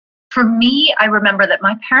so for me, I remember that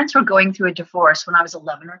my parents were going through a divorce when I was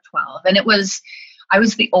 11 or 12. And I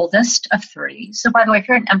was the oldest of three. So by the way, if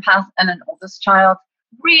you're an empath and an oldest child,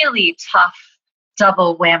 really tough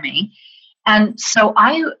double whammy. And so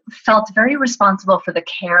I felt very responsible for the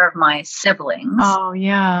care of my siblings. Oh,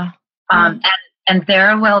 yeah. And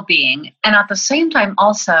their well-being. And at the same time,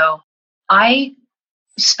 also, I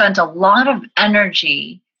spent a lot of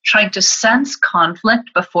energy trying to sense conflict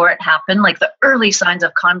before it happened, like the early signs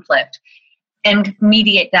of conflict, and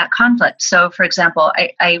mediate that conflict. So, for example,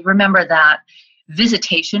 I remember that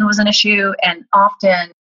visitation was an issue, and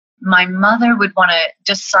often my mother would want to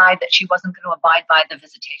decide that she wasn't going to abide by the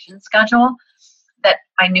visitation schedule that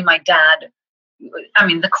I knew my dad,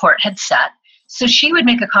 the court had set. So she would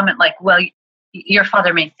make a comment like, well, your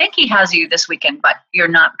father may think he has you this weekend, but you're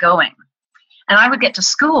not going. And I would get to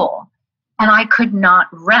school and I could not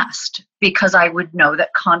rest because I would know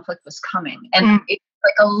that conflict was coming. And it's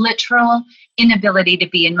like a literal inability to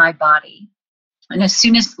be in my body. And as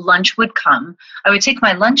soon as lunch would come, I would take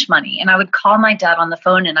my lunch money and I would call my dad on the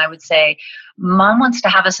phone and I would say, Mom wants to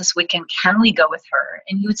have us this weekend. Can we go with her?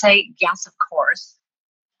 And he would say, yes, of course.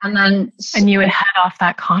 And you would head off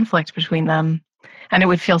that conflict between them. And it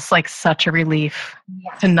would feel like such a relief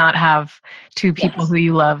to not have two people who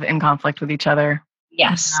you love in conflict with each other.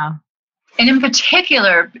 Yes. Yeah. And in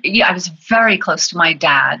particular, I was very close to my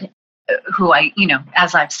dad, who I,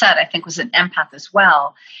 as I've said, I think was an empath as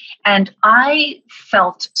well. And I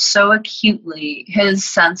felt so acutely his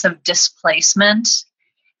sense of displacement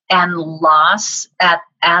and loss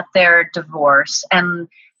at their divorce and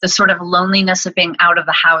the sort of loneliness of being out of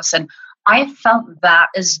the house. And I felt that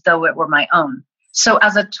as though it were my own. So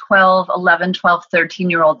as a 11, 12,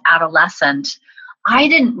 13-year-old adolescent, I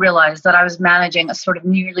didn't realize that I was managing a sort of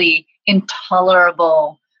nearly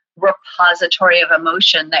intolerable repository of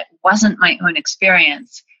emotion that wasn't my own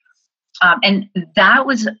experience. And that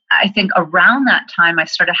was, I think, around that time I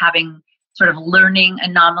started having sort of learning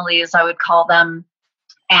anomalies, I would call them.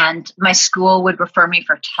 And my school would refer me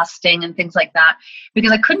for testing and things like that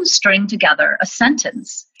because I couldn't string together a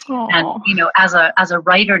sentence. Aww. And, as a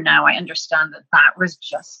writer now, I understand that was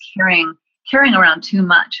just carrying around too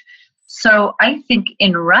much. So I think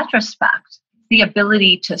in retrospect, the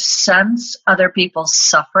ability to sense other people's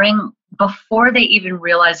suffering before they even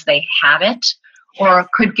realized they had it or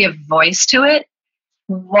could give voice to it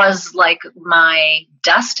was like my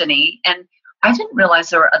destiny. And I didn't realize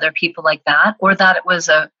there were other people like that or that it was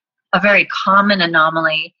a very common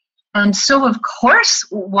anomaly. And so, of course,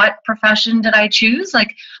 what profession did I choose?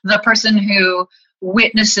 Like the person who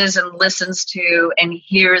witnesses and listens to and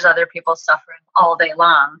hears other people suffering all day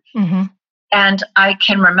long. Mm-hmm. And I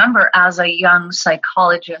can remember as a young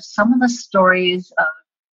psychologist, some of the stories of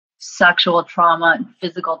sexual trauma and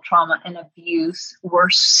physical trauma and abuse were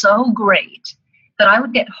so great that I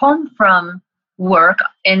would get home from work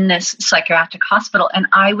in this psychiatric hospital and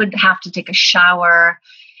I would have to take a shower.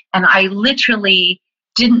 And I literally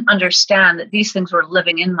didn't understand that these things were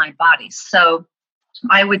living in my body. So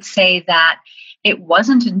I would say that it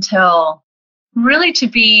wasn't until really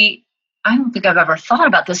I don't think I've ever thought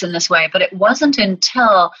about this in this way, but it wasn't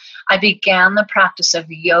until I began the practice of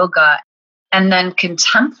yoga and then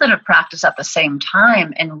contemplative practice at the same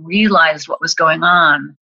time and realized what was going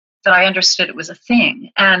on, that I understood it was a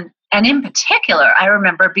thing. And in particular, I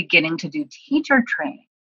remember beginning to do teacher training.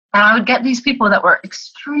 And I would get these people that were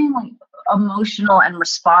extremely emotional and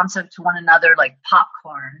responsive to one another like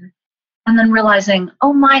popcorn. And then realizing,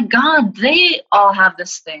 oh my God, they all have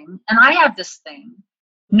this thing and I have this thing.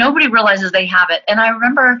 Nobody realizes they have it. And I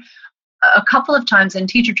remember a couple of times in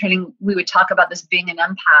teacher training, we would talk about this being an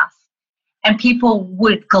empath. And people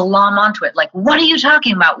would glom onto it. Like, what are you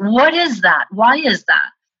talking about? What is that? Why is that?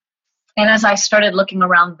 And as I started looking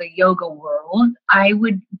around the yoga world, I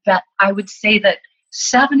would say that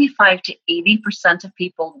 75 to 80% of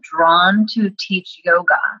people drawn to teach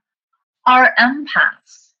yoga are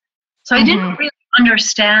empaths. So I didn't really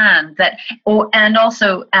understand that, and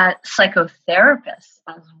also at psychotherapists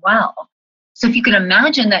as well. So if you can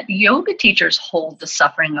imagine that yoga teachers hold the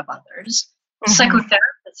suffering of others,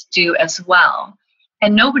 psychotherapists do as well.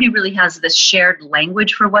 And nobody really has this shared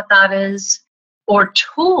language for what that is or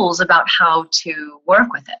tools about how to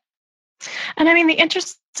work with it. And I mean, the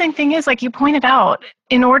interesting thing is, like you pointed out,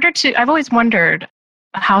 I've always wondered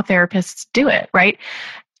how therapists do it, right?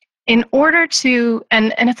 In order to,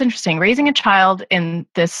 and it's interesting, raising a child in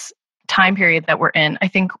this time period that we're in, I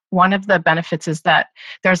think one of the benefits is that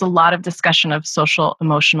there's a lot of discussion of social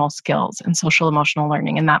emotional skills and social emotional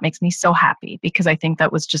learning. And that makes me so happy because I think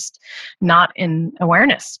that was just not in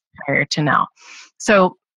awareness prior to now.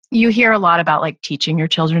 So you hear a lot about like teaching your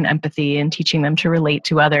children empathy and teaching them to relate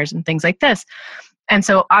to others and things like this. And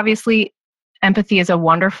so obviously empathy is a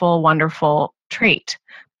wonderful, wonderful trait.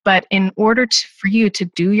 But in order for you to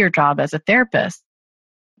do your job as a therapist,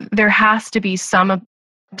 there has to be some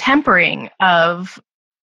tempering of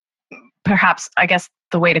perhaps, I guess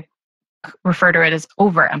the way to refer to it is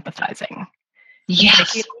over empathizing.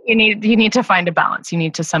 Yes. Like you need to find a balance. You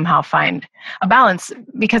need to somehow find a balance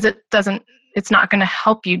because it's not going to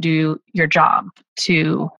help you do your job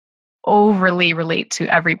to overly relate to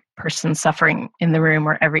every person suffering in the room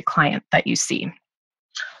or every client that you see.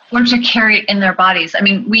 Or to carry it in their bodies. I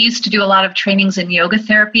mean, we used to do a lot of trainings in yoga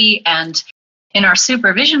therapy, and in our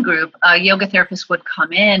supervision group, a yoga therapist would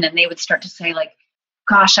come in and they would start to say like,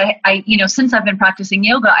 gosh, I since I've been practicing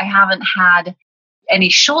yoga, I haven't had any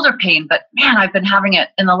shoulder pain, but man, I've been having it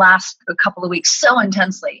in the last couple of weeks so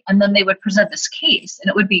intensely. And then they would present this case and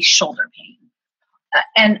it would be shoulder pain.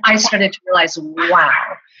 And I started to realize,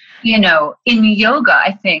 wow, in yoga,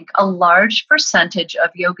 I think a large percentage of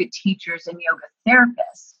yoga teachers and yoga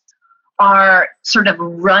therapists are sort of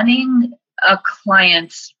running a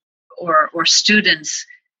client's or student's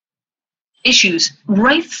issues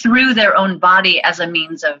right through their own body as a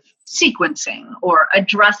means of sequencing or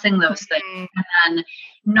addressing those things and then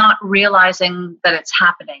not realizing that it's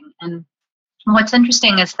happening. And what's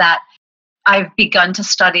interesting is that I've begun to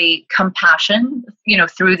study compassion,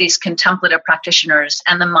 through these contemplative practitioners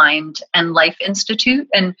and the Mind and Life Institute,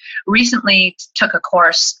 and recently took a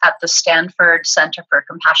course at the Stanford Center for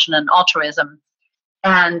Compassion and Altruism.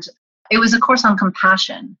 And it was a course on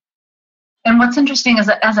compassion. And what's interesting is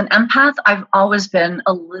that as an empath, I've always been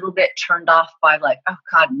a little bit turned off by like, oh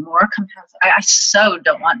God, more compassion. I so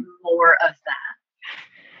don't want more of that.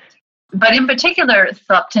 But in particular,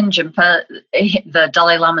 Thupten Jinpa, the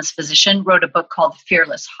Dalai Lama's physician, wrote a book called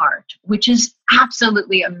Fearless Heart, which is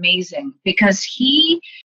absolutely amazing because he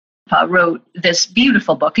wrote this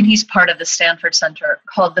beautiful book, and he's part of the Stanford Center,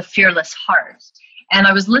 called The Fearless Heart. And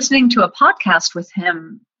I was listening to a podcast with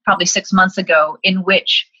him probably 6 months ago in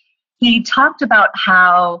which he talked about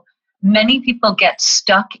how many people get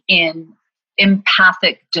stuck in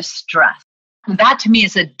empathic distress. That to me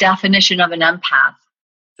is a definition of an empath.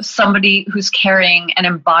 Somebody who's carrying and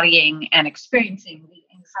embodying and experiencing the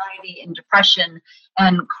anxiety and depression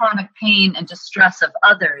and chronic pain and distress of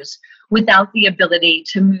others without the ability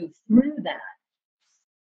to move through that.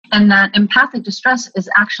 And that empathic distress is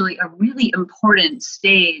actually a really important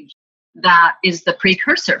stage that is the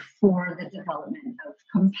precursor for the development of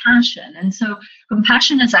compassion. And so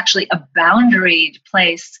compassion is actually a boundaried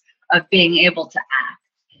place of being able to act.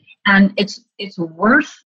 And it's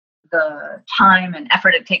worth the time and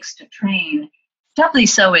effort it takes to train, doubly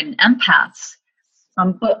so in empaths.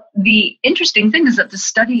 But the interesting thing is that the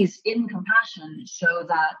studies in compassion show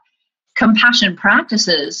that compassion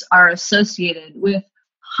practices are associated with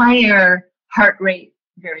higher heart rate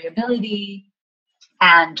variability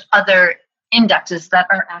and other indexes that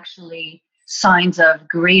are actually signs of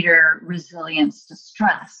greater resilience to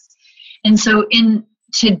stress. And so in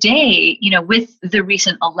today, with the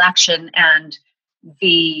recent election and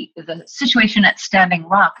the situation at Standing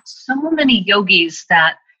Rock, so many yogis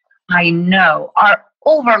that I know are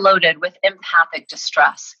overloaded with empathic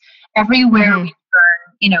distress. Everywhere we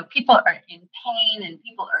turn, people are in pain and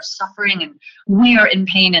people are suffering, and we are in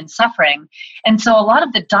pain and suffering. And so a lot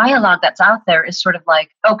of the dialogue that's out there is sort of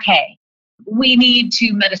like, okay, we need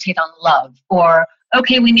to meditate on love, or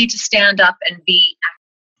okay, we need to stand up and be.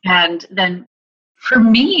 And then for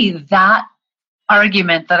me, that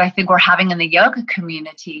argument that I think we're having in the yoga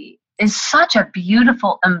community is such a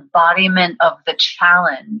beautiful embodiment of the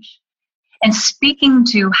challenge, and speaking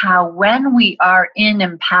to how when we are in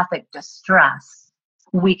empathic distress,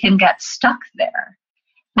 we can get stuck there.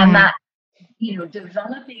 And that,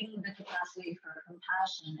 developing the capacity for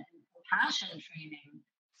compassion and compassion training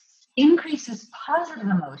increases positive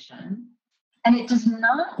emotion, and it does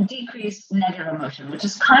not decrease negative emotion, which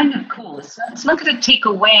is kind of cool. It's not going to take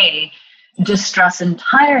away distress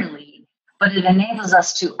entirely, but it enables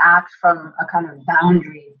us to act from a kind of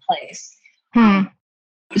boundary place.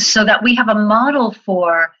 So that we have a model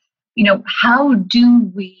for, how do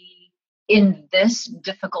we, in this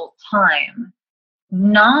difficult time,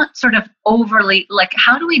 not sort of overly, like,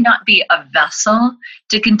 how do we not be a vessel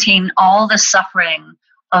to contain all the suffering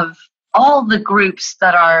of all the groups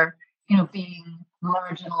that are, being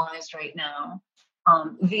marginalized right now?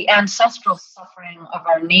 The ancestral suffering of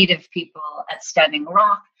our native people at Standing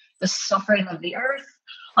Rock, the suffering of the earth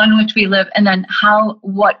on which we live, and then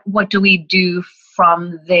what do we do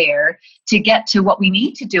from there to get to what we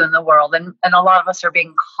need to do in the world? And a lot of us are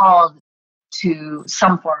being called to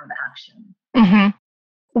some form of action.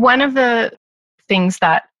 Mm-hmm. One of the things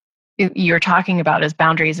that you're talking about is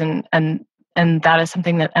boundaries, and that is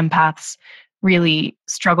something that empaths really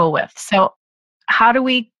struggle with. So how do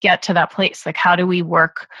we get to that place? Like, how do we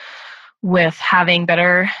work with having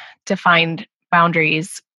better defined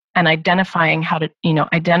boundaries and identifying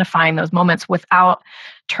identifying those moments without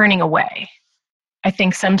turning away? I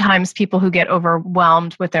think sometimes people who get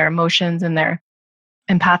overwhelmed with their emotions and their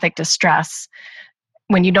empathic distress,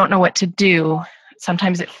 when you don't know what to do,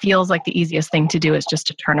 sometimes it feels like the easiest thing to do is just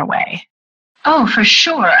to turn away. Oh, for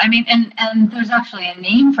sure. I mean, and there's actually a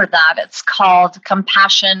name for that. It's called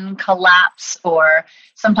compassion collapse, or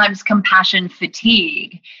sometimes compassion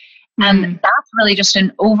fatigue. And that's really just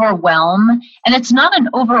an overwhelm. And it's not an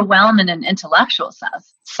overwhelm in an intellectual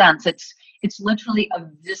sense. It's literally a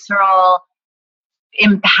visceral,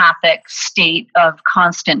 empathic state of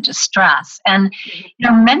constant distress. And,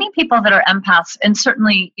 many people that are empaths, and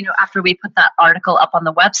certainly, after we put that article up on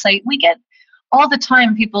the website, we get all the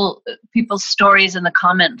time people's stories in the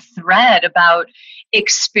comment thread about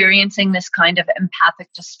experiencing this kind of empathic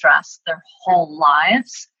distress their whole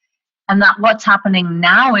lives. And that what's happening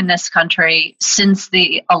now in this country since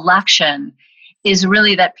the election is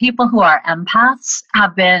really that people who are empaths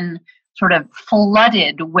have been sort of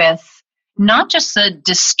flooded with not just the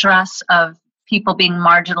distress of people being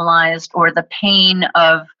marginalized or the pain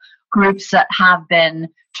of groups that have been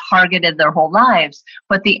targeted their whole lives,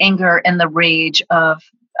 but the anger and the rage of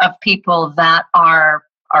people that are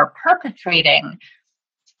perpetrating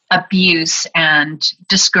abuse and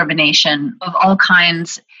discrimination of all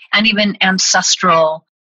kinds, and even the ancestral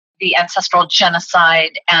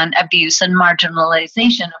genocide and abuse and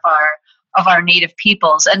marginalization of our native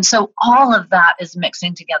peoples. And so all of that is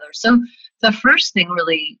mixing together. So the first thing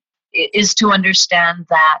really is to understand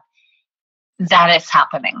that is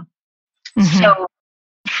happening. Mm-hmm. So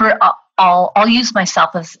I'll use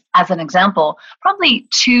myself as an example. Probably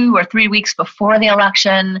 2 or 3 weeks before the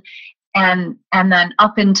election, and then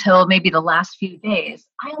up until maybe the last few days,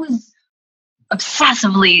 I was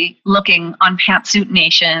obsessively looking on Pantsuit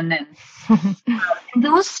Nation, and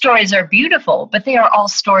those stories are beautiful, but they are all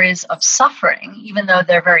stories of suffering, even though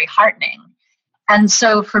they're very heartening. And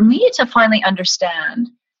so for me to finally understand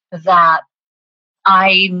that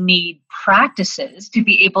I need practices to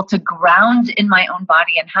be able to ground in my own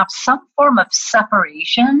body and have some form of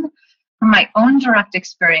separation from my own direct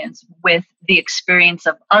experience with the experience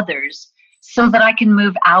of others, so that I can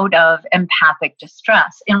move out of empathic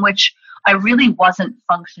distress, in which I really wasn't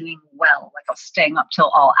functioning well. Like, I was staying up till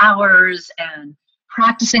all hours and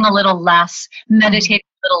practicing a little less, meditating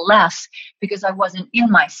a little less, because I wasn't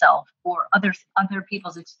in myself, or other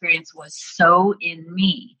people's experience was so in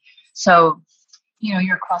me. So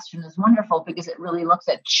your question is wonderful because it really looks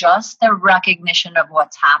at just the recognition of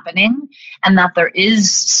what's happening and that there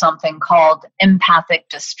is something called empathic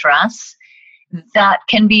distress that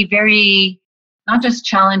can be very, not just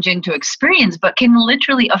challenging to experience, but can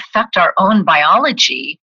literally affect our own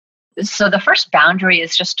biology. So the first boundary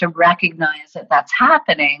is just to recognize that that's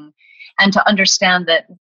happening and to understand that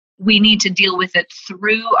we need to deal with it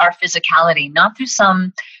through our physicality, not through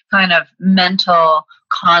some kind of mental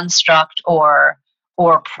construct or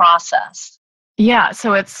process. Yeah,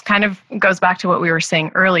 so it's kind of goes back to what we were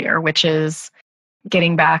saying earlier, which is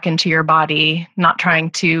getting back into your body, not trying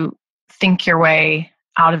to think your way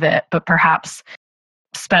out of it, but perhaps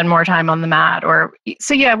spend more time on the mat. Or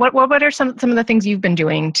so yeah, what are some of the things you've been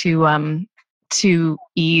doing to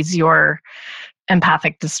ease your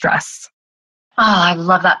empathic distress? Oh, I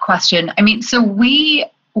love that question. I mean, so we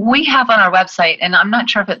have on our website, and I'm not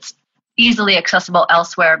sure if it's easily accessible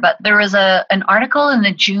elsewhere, but there was an article in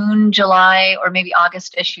the June, July, or maybe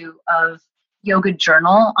August issue of Yoga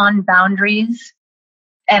Journal on boundaries.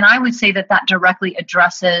 And I would say that directly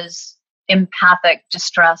addresses empathic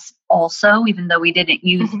distress also, even though we didn't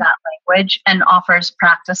use that language, and offers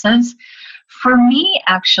practices. For me,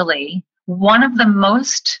 actually, one of the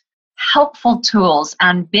most helpful tools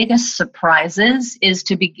and biggest surprises is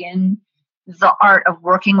to begin the art of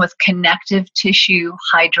working with connective tissue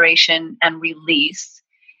hydration and release.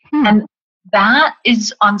 And that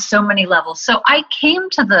is on so many levels. So I came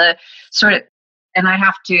to the sort of, and I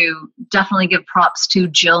have to definitely give props to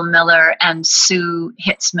Jill Miller and Sue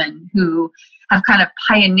Hitzman, who have kind of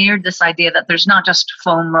pioneered this idea that there's not just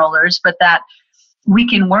foam rollers, but that we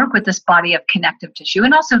can work with this body of connective tissue,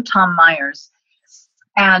 and also Tom Myers.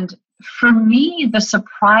 And for me, the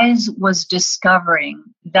surprise was discovering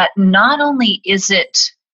that not only is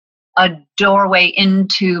it a doorway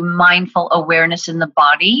into mindful awareness in the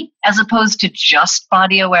body, as opposed to just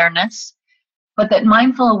body awareness, but that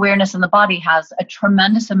mindful awareness in the body has a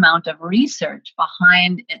tremendous amount of research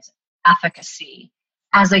behind its efficacy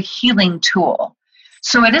as a healing tool.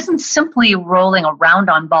 So it isn't simply rolling around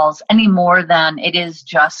on balls any more than it is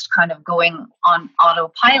just kind of going on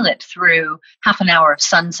autopilot through half an hour of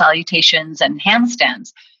sun salutations and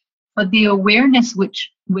handstands. But the awareness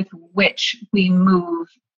with which we move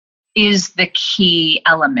is the key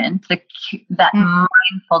element, that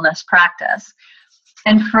mindfulness practice.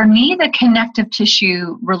 And for me, the connective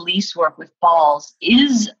tissue release work with balls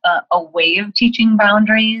is a way of teaching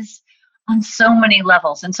boundaries on so many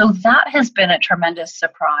levels. And so that has been a tremendous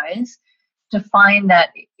surprise to find that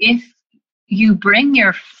if you bring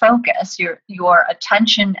your focus, your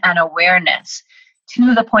attention and awareness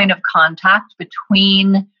to the point of contact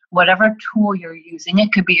between whatever tool you're using,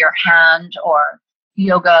 it could be your hand or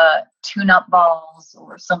yoga tune-up balls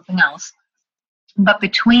or something else, but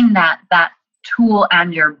between that tool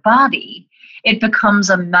and your body, it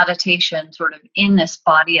becomes a meditation sort of in this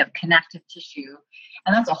body of connective tissue.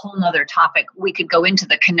 And that's a whole nother topic. We could go into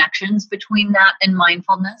the connections between that and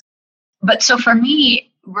mindfulness. But so for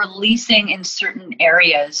me, releasing in certain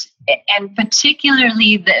areas, and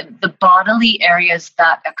particularly the bodily areas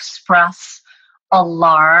that express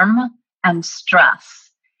alarm and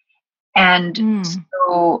stress. And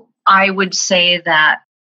so I would say that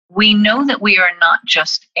we know that we are not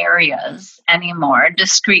just areas anymore,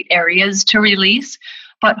 discrete areas to release,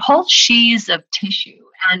 but whole sheaths of tissue.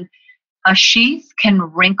 And a sheath can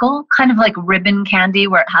wrinkle, kind of like ribbon candy,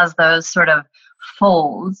 where it has those sort of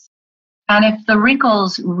folds. And if the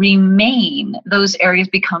wrinkles remain, those areas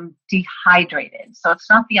become dehydrated. So it's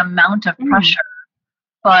not the amount of pressure,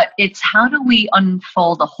 but it's how do we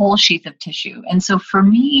unfold the whole sheath of tissue. And so for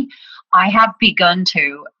me, I have begun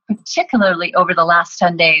to, particularly over the last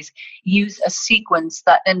 10 days, use a sequence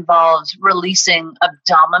that involves releasing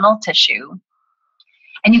abdominal tissue.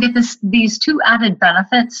 And you get these two added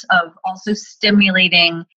benefits of also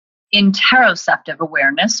stimulating interoceptive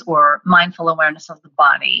awareness or mindful awareness of the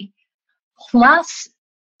body, plus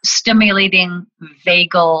stimulating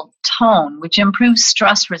vagal tone, which improves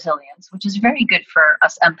stress resilience, which is very good for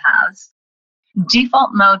us empaths.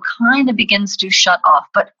 Default mode kind of begins to shut off,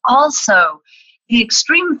 but also the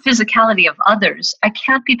extreme physicality of others, I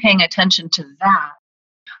can't be paying attention to that.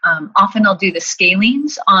 Often I'll do the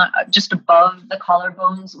scalenes on just above the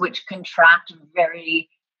collarbones, which contract very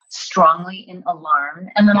strongly in alarm,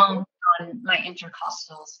 and then I'll on my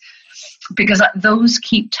intercostals because those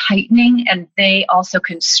keep tightening and they also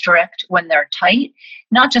constrict when they're tight,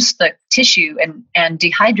 not just the tissue and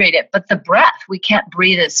dehydrate it, but the breath. We can't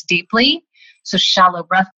breathe as deeply, so shallow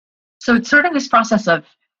breath. So it's sort of this process of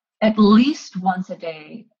at least once a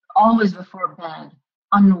day, always before bed,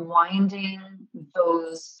 unwinding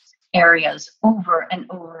those areas over and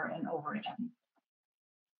over and over again.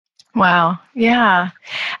 Wow. Yeah.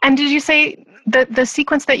 And did you say the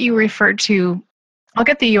sequence that you referred to, I'll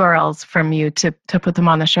get the URLs from you to put them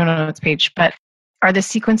on the show notes page, but are the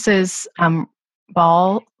sequences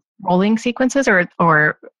ball rolling sequences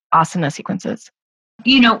or asana sequences?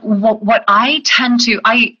 What I tend to,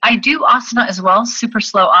 I do asana as well, super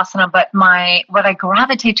slow asana, but what I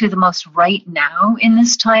gravitate to the most right now in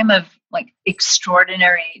this time of like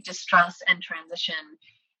extraordinary distress and transition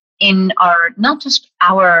in not just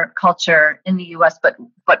our culture in the US, but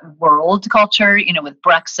world culture, with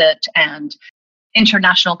Brexit and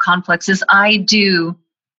international conflicts, is I do,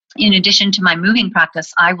 in addition to my moving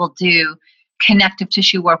practice, I will do connective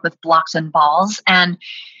tissue work with blocks and balls. And,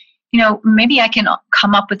 maybe I can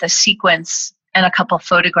come up with a sequence and a couple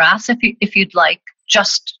photographs if you'd like.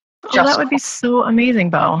 Just that would be so amazing,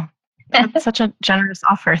 Bo. That's such a generous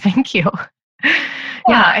offer. Thank you.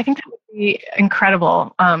 Yeah, I think that would be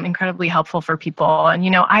incredible, incredibly helpful for people. And,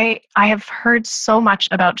 I have heard so much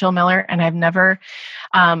about Jill Miller, and I've never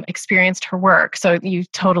experienced her work. So you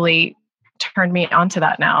totally turned me onto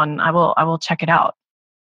that now, and I will check it out.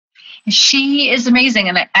 She is amazing.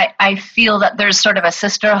 And I feel that there's sort of a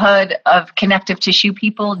sisterhood of connective tissue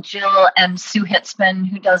people, Jill and Sue Hitzman,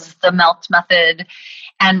 who does the MELT method.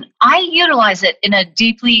 And I utilize it in a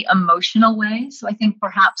deeply emotional way. So I think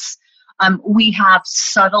perhaps we have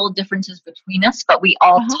subtle differences between us, but we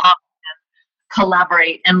all talk and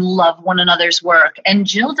collaborate and love one another's work. And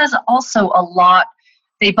Jill does also a lot,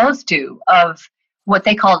 they both do, of what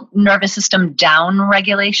they call nervous system down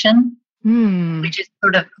regulation, which is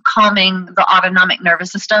sort of calming the autonomic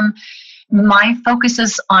nervous system. My focus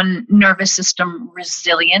is on nervous system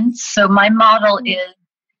resilience. So my model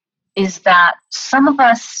is that some of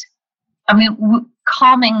us,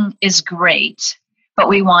 calming is great, but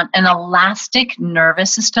we want an elastic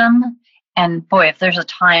nervous system. And boy, if there's a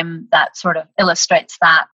time that sort of illustrates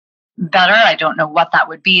that better, I don't know what that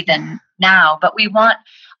would be than now, but we want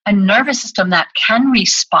a nervous system that can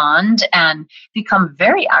respond and become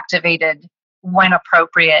very activated when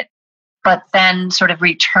appropriate, but then sort of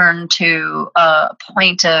return to a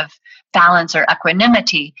point of balance or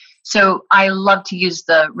equanimity. So I love to use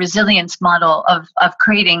the resilience model of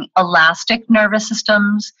creating elastic nervous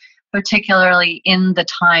systems, particularly in the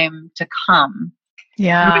time to come.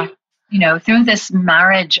 Yeah. Through this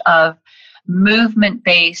marriage of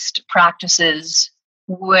movement-based practices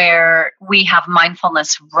where we have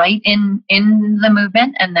mindfulness right in the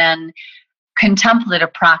movement, and then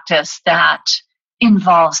contemplative practice that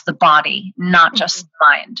involves the body, not just the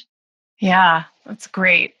mind. Yeah, that's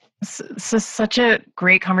great. This is such a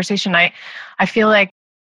great conversation. I feel like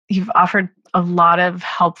you've offered a lot of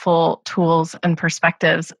helpful tools and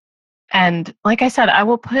perspectives. And like I said, I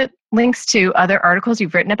will put links to other articles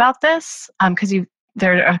you've written about this, because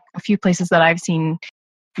there are a few places that I've seen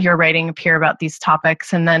your writing appear about these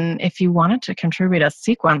topics. And then if you wanted to contribute a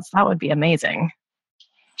sequence, that would be amazing.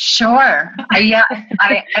 Sure.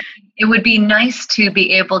 It would be nice to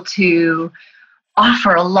be able to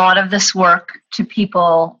offer a lot of this work to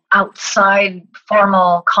people outside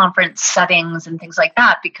formal conference settings and things like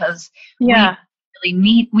that, because we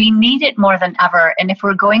need it more than ever. And if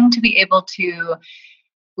we're going to be able to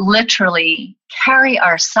literally carry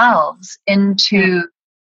ourselves into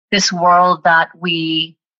this world that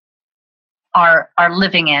we are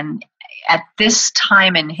living in at this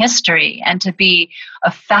time in history, and to be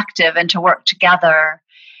effective and to work together,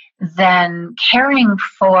 then caring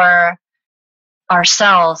for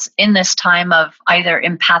ourselves in this time of either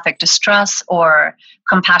empathic distress or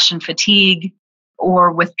compassion fatigue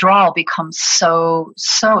or withdrawal becomes so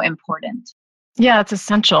important. Yeah, it's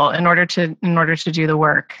essential in order to do the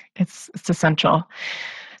work. It's essential.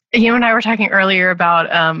 You and I were talking earlier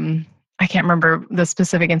about I can't remember the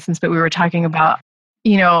specific instance, but we were talking about,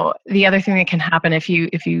 the other thing that can happen if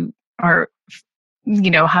you are,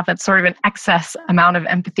 have that sort of an excess amount of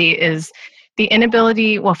empathy is the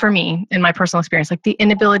inability, well, for me, in my personal experience, like the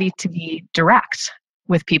inability to be direct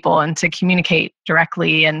with people and to communicate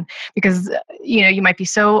directly. And because, you might be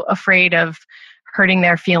so afraid of hurting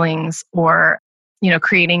their feelings or,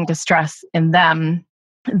 creating distress in them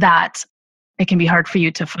that it can be hard for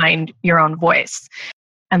you to find your own voice.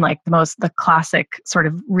 And like the classic sort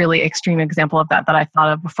of really extreme example of that I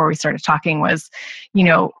thought of before we started talking was,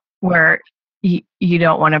 where you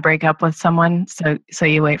don't want to break up with someone, so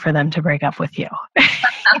you wait for them to break up with you.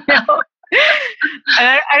 And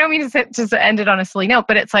I don't mean to just end it on a silly note,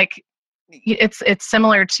 but it's like, it's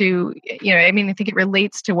similar to, I think it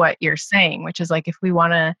relates to what you're saying, which is like, if we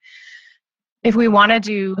want to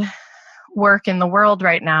do work in the world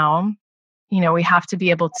right now, we have to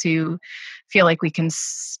be able to feel like we can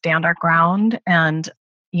stand our ground and,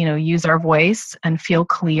 use our voice and feel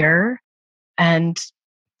clear and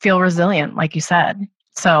feel resilient, like you said.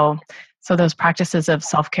 So those practices of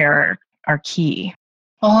self-care are key.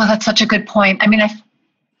 Oh, that's such a good point. I mean,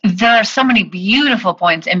 there are so many beautiful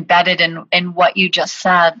points embedded in what you just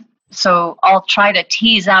said. So I'll try to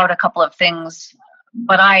tease out a couple of things,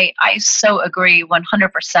 but I so agree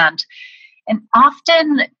 100%. And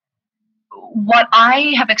often what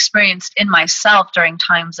I have experienced in myself during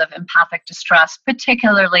times of empathic distress,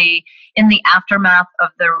 particularly in the aftermath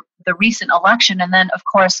of the recent election, and then, of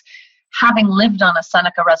course, having lived on a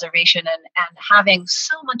Seneca reservation and having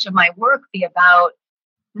so much of my work be about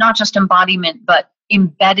not just embodiment, but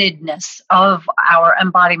embeddedness of our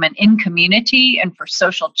embodiment in community and for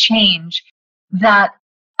social change, that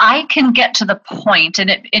I can get to the point, and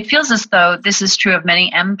it feels as though this is true of many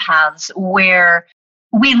empaths, where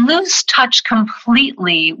we lose touch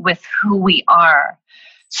completely with who we are.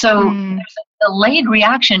 So there's a delayed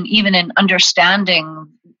reaction even in understanding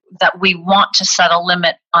that we want to set a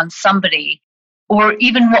limit on somebody, or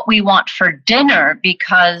even what we want for dinner,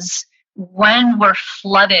 because when we're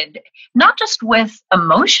flooded, not just with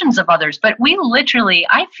emotions of others, but we literally,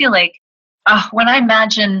 I feel like when I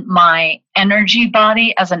imagine my energy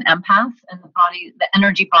body as an empath and the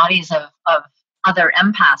energy bodies of other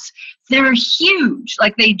empaths, they're huge.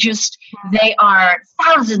 Like they are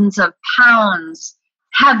thousands of pounds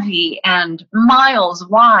heavy and miles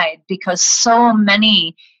wide, because so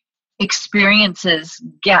many experiences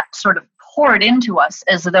get sort of poured into us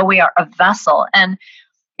as though we are a vessel. And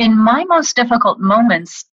in my most difficult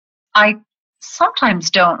moments, I sometimes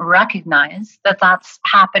don't recognize that that's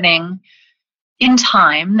happening in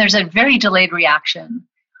time. There's a very delayed reaction.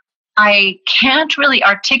 I can't really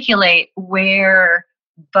articulate where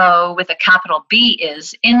Bo with a capital B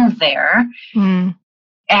is in there,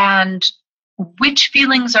 and which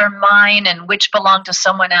feelings are mine and which belong to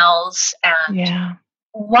someone else, and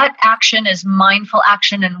what action is mindful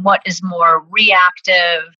action and what is more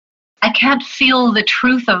reactive. I can't feel the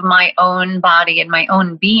truth of my own body and my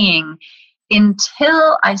own being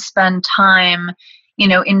until I spend time,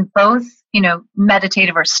 in both,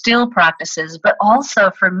 meditative or still practices, but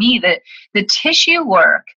also for me, the tissue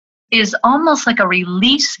work is almost like a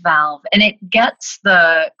release valve, and it gets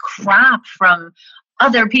the crap from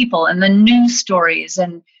other people and the news stories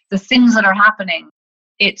and the things that are happening.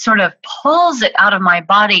 It sort of pulls it out of my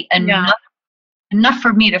body enough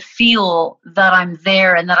for me to feel that I'm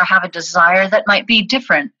there and that I have a desire that might be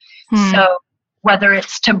different. So whether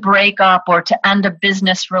it's to break up or to end a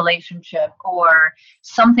business relationship or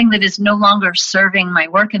something that is no longer serving my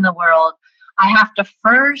work in the world, I have to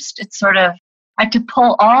I have to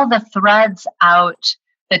pull all the threads out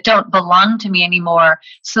that don't belong to me anymore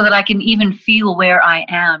so that I can even feel where I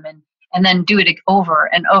am, and then do it over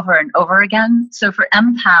and over and over again. So for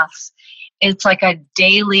empaths, it's like a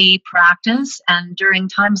daily practice. And during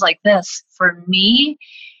times like this, for me,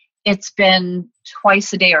 it's been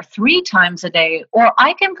twice a day or 3 times a day, or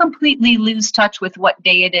I can completely lose touch with what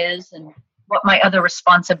day it is and what my other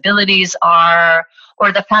responsibilities are,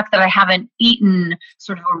 or the fact that I haven't eaten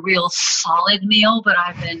sort of a real solid meal, but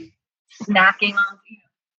I've been snacking on.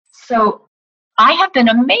 So I have been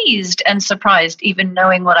amazed and surprised, even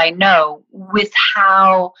knowing what I know, with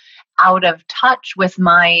how out of touch with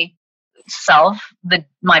my self,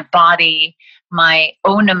 my body, my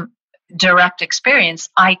own direct experience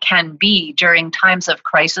I can be during times of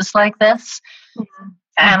crisis like this.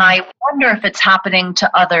 And I wonder if it's happening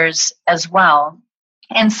to others as well.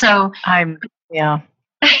 And so I'm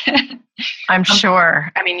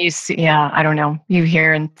sure. I mean, you see, I don't know. You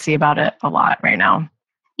hear and see about it a lot right now.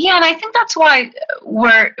 Yeah, and I think that's why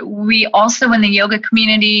we also in the yoga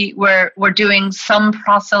community, we're doing some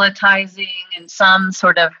proselytizing and some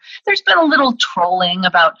sort of, there's been a little trolling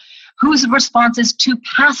about whose response is too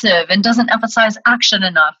passive and doesn't emphasize action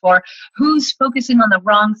enough, or who's focusing on the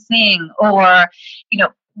wrong thing, or,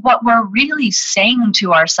 what we're really saying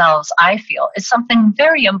to ourselves, I feel, is something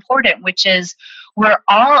very important, which is we're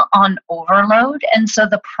all on overload. And so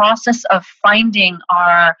the process of finding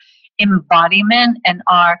our embodiment and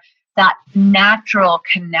that natural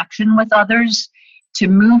connection with others to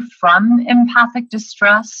move from empathic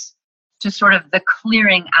distress to sort of the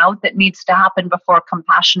clearing out that needs to happen before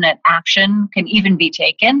compassionate action can even be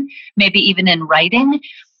taken, maybe even in writing,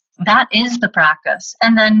 that is the practice.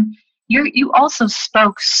 And then you also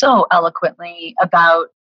spoke so eloquently about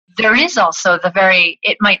there is also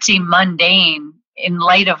it might seem mundane in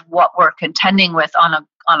light of what we're contending with on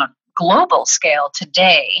a global scale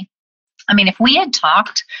today. I mean, if we had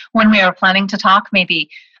talked when we were planning to talk maybe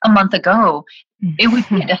a month ago, it would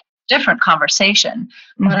be a different conversation.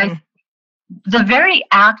 But the very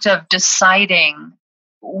act of deciding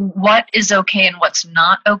what is okay and what's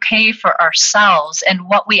not okay for ourselves and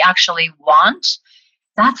what we actually want,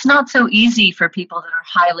 that's not so easy for people that are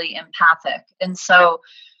highly empathic. And so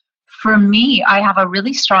for me, I have a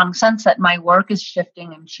really strong sense that my work is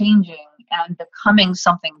shifting and changing and becoming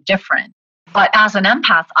something different. But as an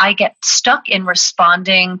empath, I get stuck in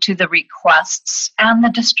responding to the requests and the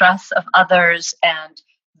distress of others and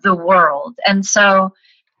the world. And so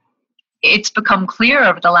it's become clear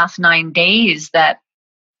over the last 9 days that,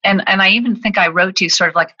 and I even think I wrote to you sort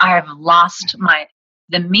of like, I have lost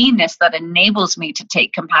the meanness that enables me to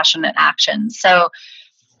take compassionate action. So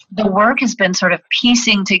the work has been sort of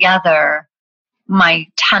piecing together my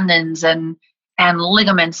tendons and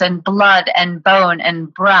ligaments and blood and bone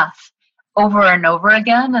and breath over and over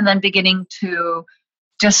again, and then beginning to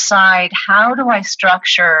decide, how do I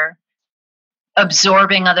structure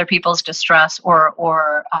absorbing other people's distress,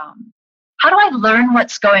 or how do I learn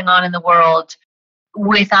what's going on in the world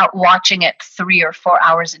without watching it 3 or 4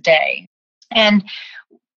 hours a day? And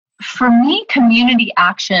for me, community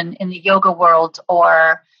action in the yoga world,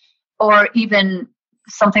 or even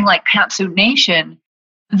something like Pantsuit Nation,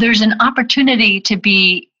 there's an opportunity to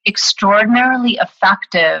be extraordinarily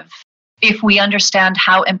effective if we understand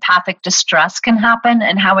how empathic distress can happen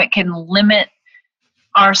and how it can limit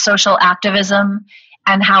our social activism,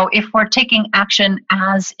 and how if we're taking action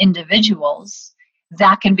as individuals,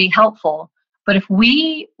 that can be helpful. But if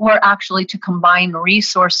we were actually to combine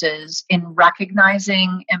resources in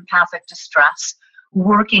recognizing empathic distress,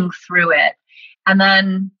 working through it, and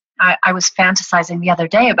then I was fantasizing the other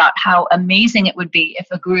day about how amazing it would be if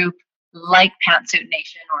a group like Pantsuit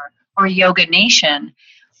Nation or Yoga Nation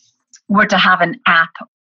were to have an app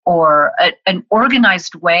or an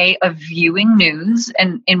organized way of viewing news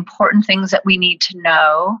and important things that we need to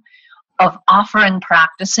know, of offering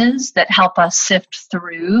practices that help us sift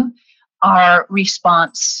through our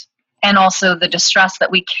response and also the distress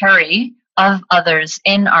that we carry of others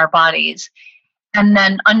in our bodies, and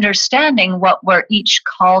then understanding what we're each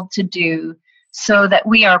called to do so that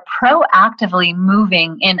we are proactively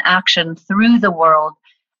moving in action through the world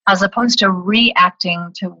as opposed to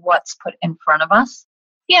reacting to what's put in front of us.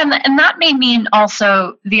 Yeah, and that may mean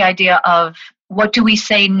also the idea of, what do we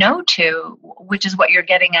say no to, which is what you're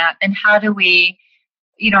getting at, and how do we,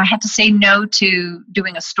 I had to say no to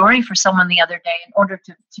doing a story for someone the other day in order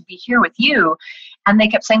to be here with you. And they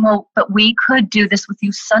kept saying, well, but we could do this with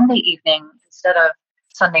you Sunday evening instead of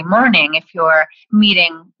Sunday morning if you're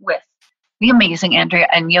meeting with the amazing Andrea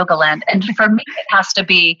and Yogaland. And for me, it has to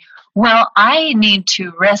be, well, I need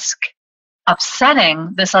to risk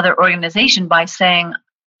upsetting this other organization by saying,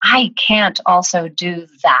 I can't also do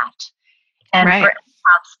that. And right. For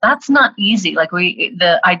us, that's not easy. Like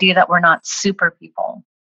the idea that we're not super people.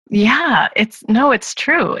 Yeah, it's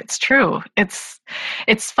true. It's true.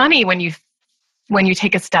 It's funny when you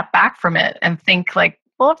take a step back from it and think like,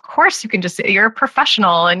 well, of course you can just say you're a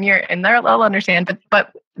professional and they'll understand,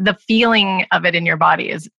 but the feeling of it in your body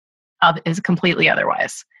is completely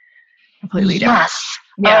otherwise. Completely different. Yes.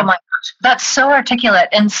 Yeah. Oh my gosh. That's so articulate.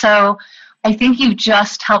 And so I think you've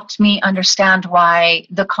just helped me understand why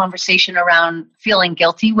the conversation around feeling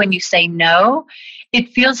guilty when you say no, it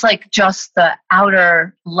feels like just the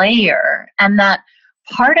outer layer. And that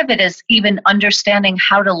part of it is even understanding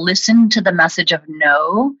how to listen to the message of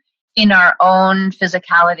no in our own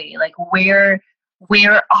physicality. Like where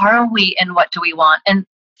are we and what do we want? And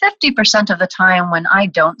 50% of the time when I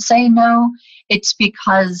don't say no, it's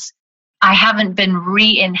because I haven't been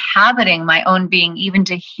re-inhabiting my own being even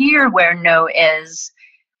to hear where no is.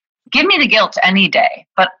 Give me the guilt any day,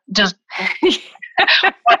 but just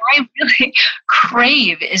what I really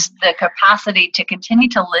crave is the capacity to continue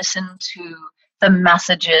to listen to the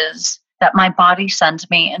messages that my body sends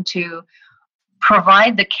me and to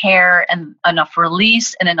provide the care and enough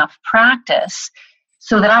release and enough practice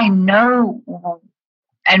so that I know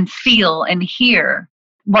and feel and hear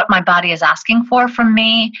what my body is asking for from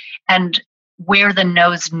me and where the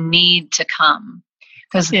no's need to come.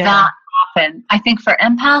 Because that often, I think for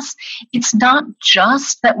empaths, it's not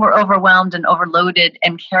just that we're overwhelmed and overloaded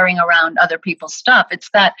and carrying around other people's stuff.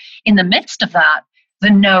 It's that in the midst of that,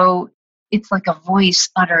 the no, it's like a voice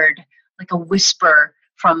uttered, like a whisper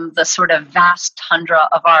from the sort of vast tundra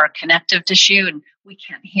of our connective tissue, and we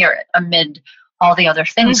can't hear it amid all the other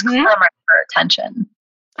things clamoring for attention.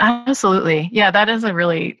 Absolutely. Yeah,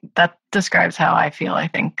 that describes how I feel, I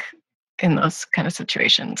think, in those kind of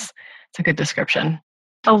situations. It's a good description.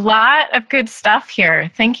 A lot of good stuff here.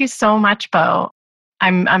 Thank you so much, Bo.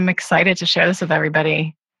 I'm excited to share this with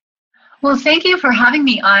everybody. Well, thank you for having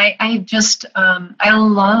me. I just, I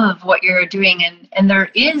love what you're doing. And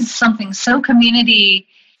there is something so community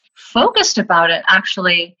focused about it,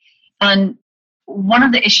 actually. And one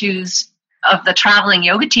of the issues of the traveling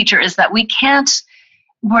yoga teacher is that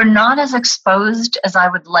we're not as exposed as I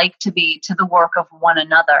would like to be to the work of one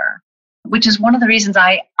another, which is one of the reasons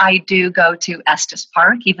I do go to Estes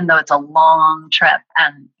Park, even though it's a long trip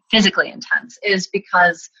and physically intense, is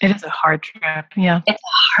because it is a hard trip. Yeah. It's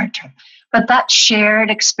a hard trip. But that shared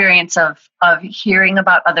experience of hearing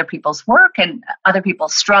about other people's work and other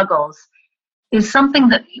people's struggles is something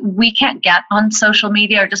that we can't get on social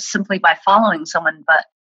media or just simply by following someone. But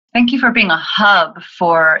thank you for being a hub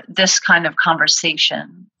for this kind of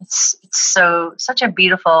conversation. It's such a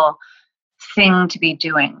beautiful thing to be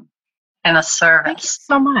doing and a service. Thank you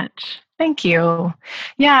so much. Thank you.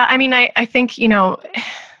 Yeah, I mean, I think,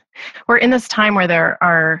 we're in this time where there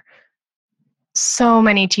are so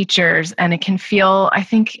many teachers, and it can feel, I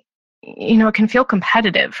think, it can feel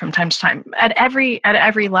competitive from time to time at every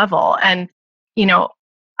level. And,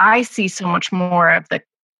 I see so much more of the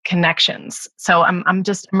connections. So I'm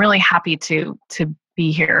really happy to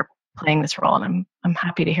be here playing this role, and I'm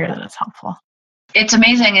happy to hear that it's helpful. It's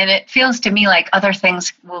amazing, and it feels to me like other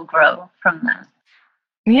things will grow from that.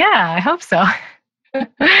 Yeah, I hope so.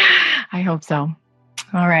 I hope so.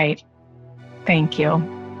 All right. Thank you.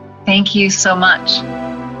 Thank you so much.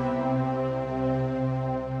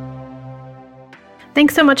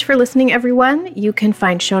 Thanks so much for listening, everyone. You can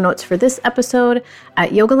find show notes for this episode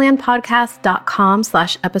at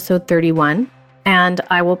yogalandpodcast.com/episode 31. And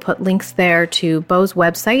I will put links there to Bo's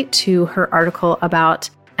website, to her article about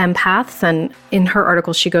empaths. And in her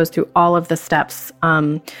article, she goes through all of the steps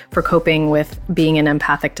for coping with being in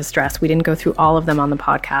empathic distress. We didn't go through all of them on the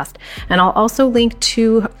podcast. And I'll also link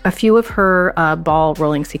to a few of her ball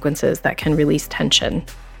rolling sequences that can release tension.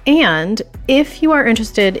 And if you are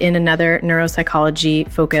interested in another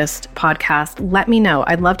neuropsychology-focused podcast, let me know.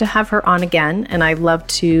 I'd love to have her on again, and I'd love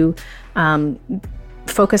to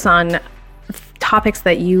focus on topics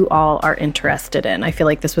that you all are interested in. I feel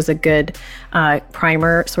like this was a good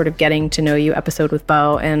primer, sort of getting to know you episode with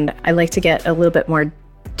Bo, and I like to get a little bit more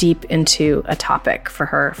deep into a topic for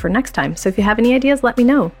her for next time. So if you have any ideas, let me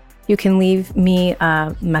know. You can leave me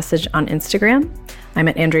a message on Instagram. I'm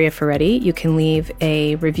at Andrea Ferretti. You can leave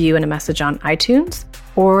a review and a message on iTunes,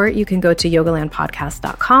 or you can go to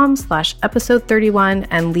yogalandpodcast.com/episode 31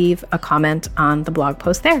 and leave a comment on the blog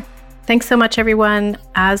post there. Thanks so much, everyone.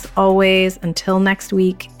 As always, until next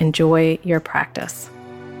week, enjoy your practice.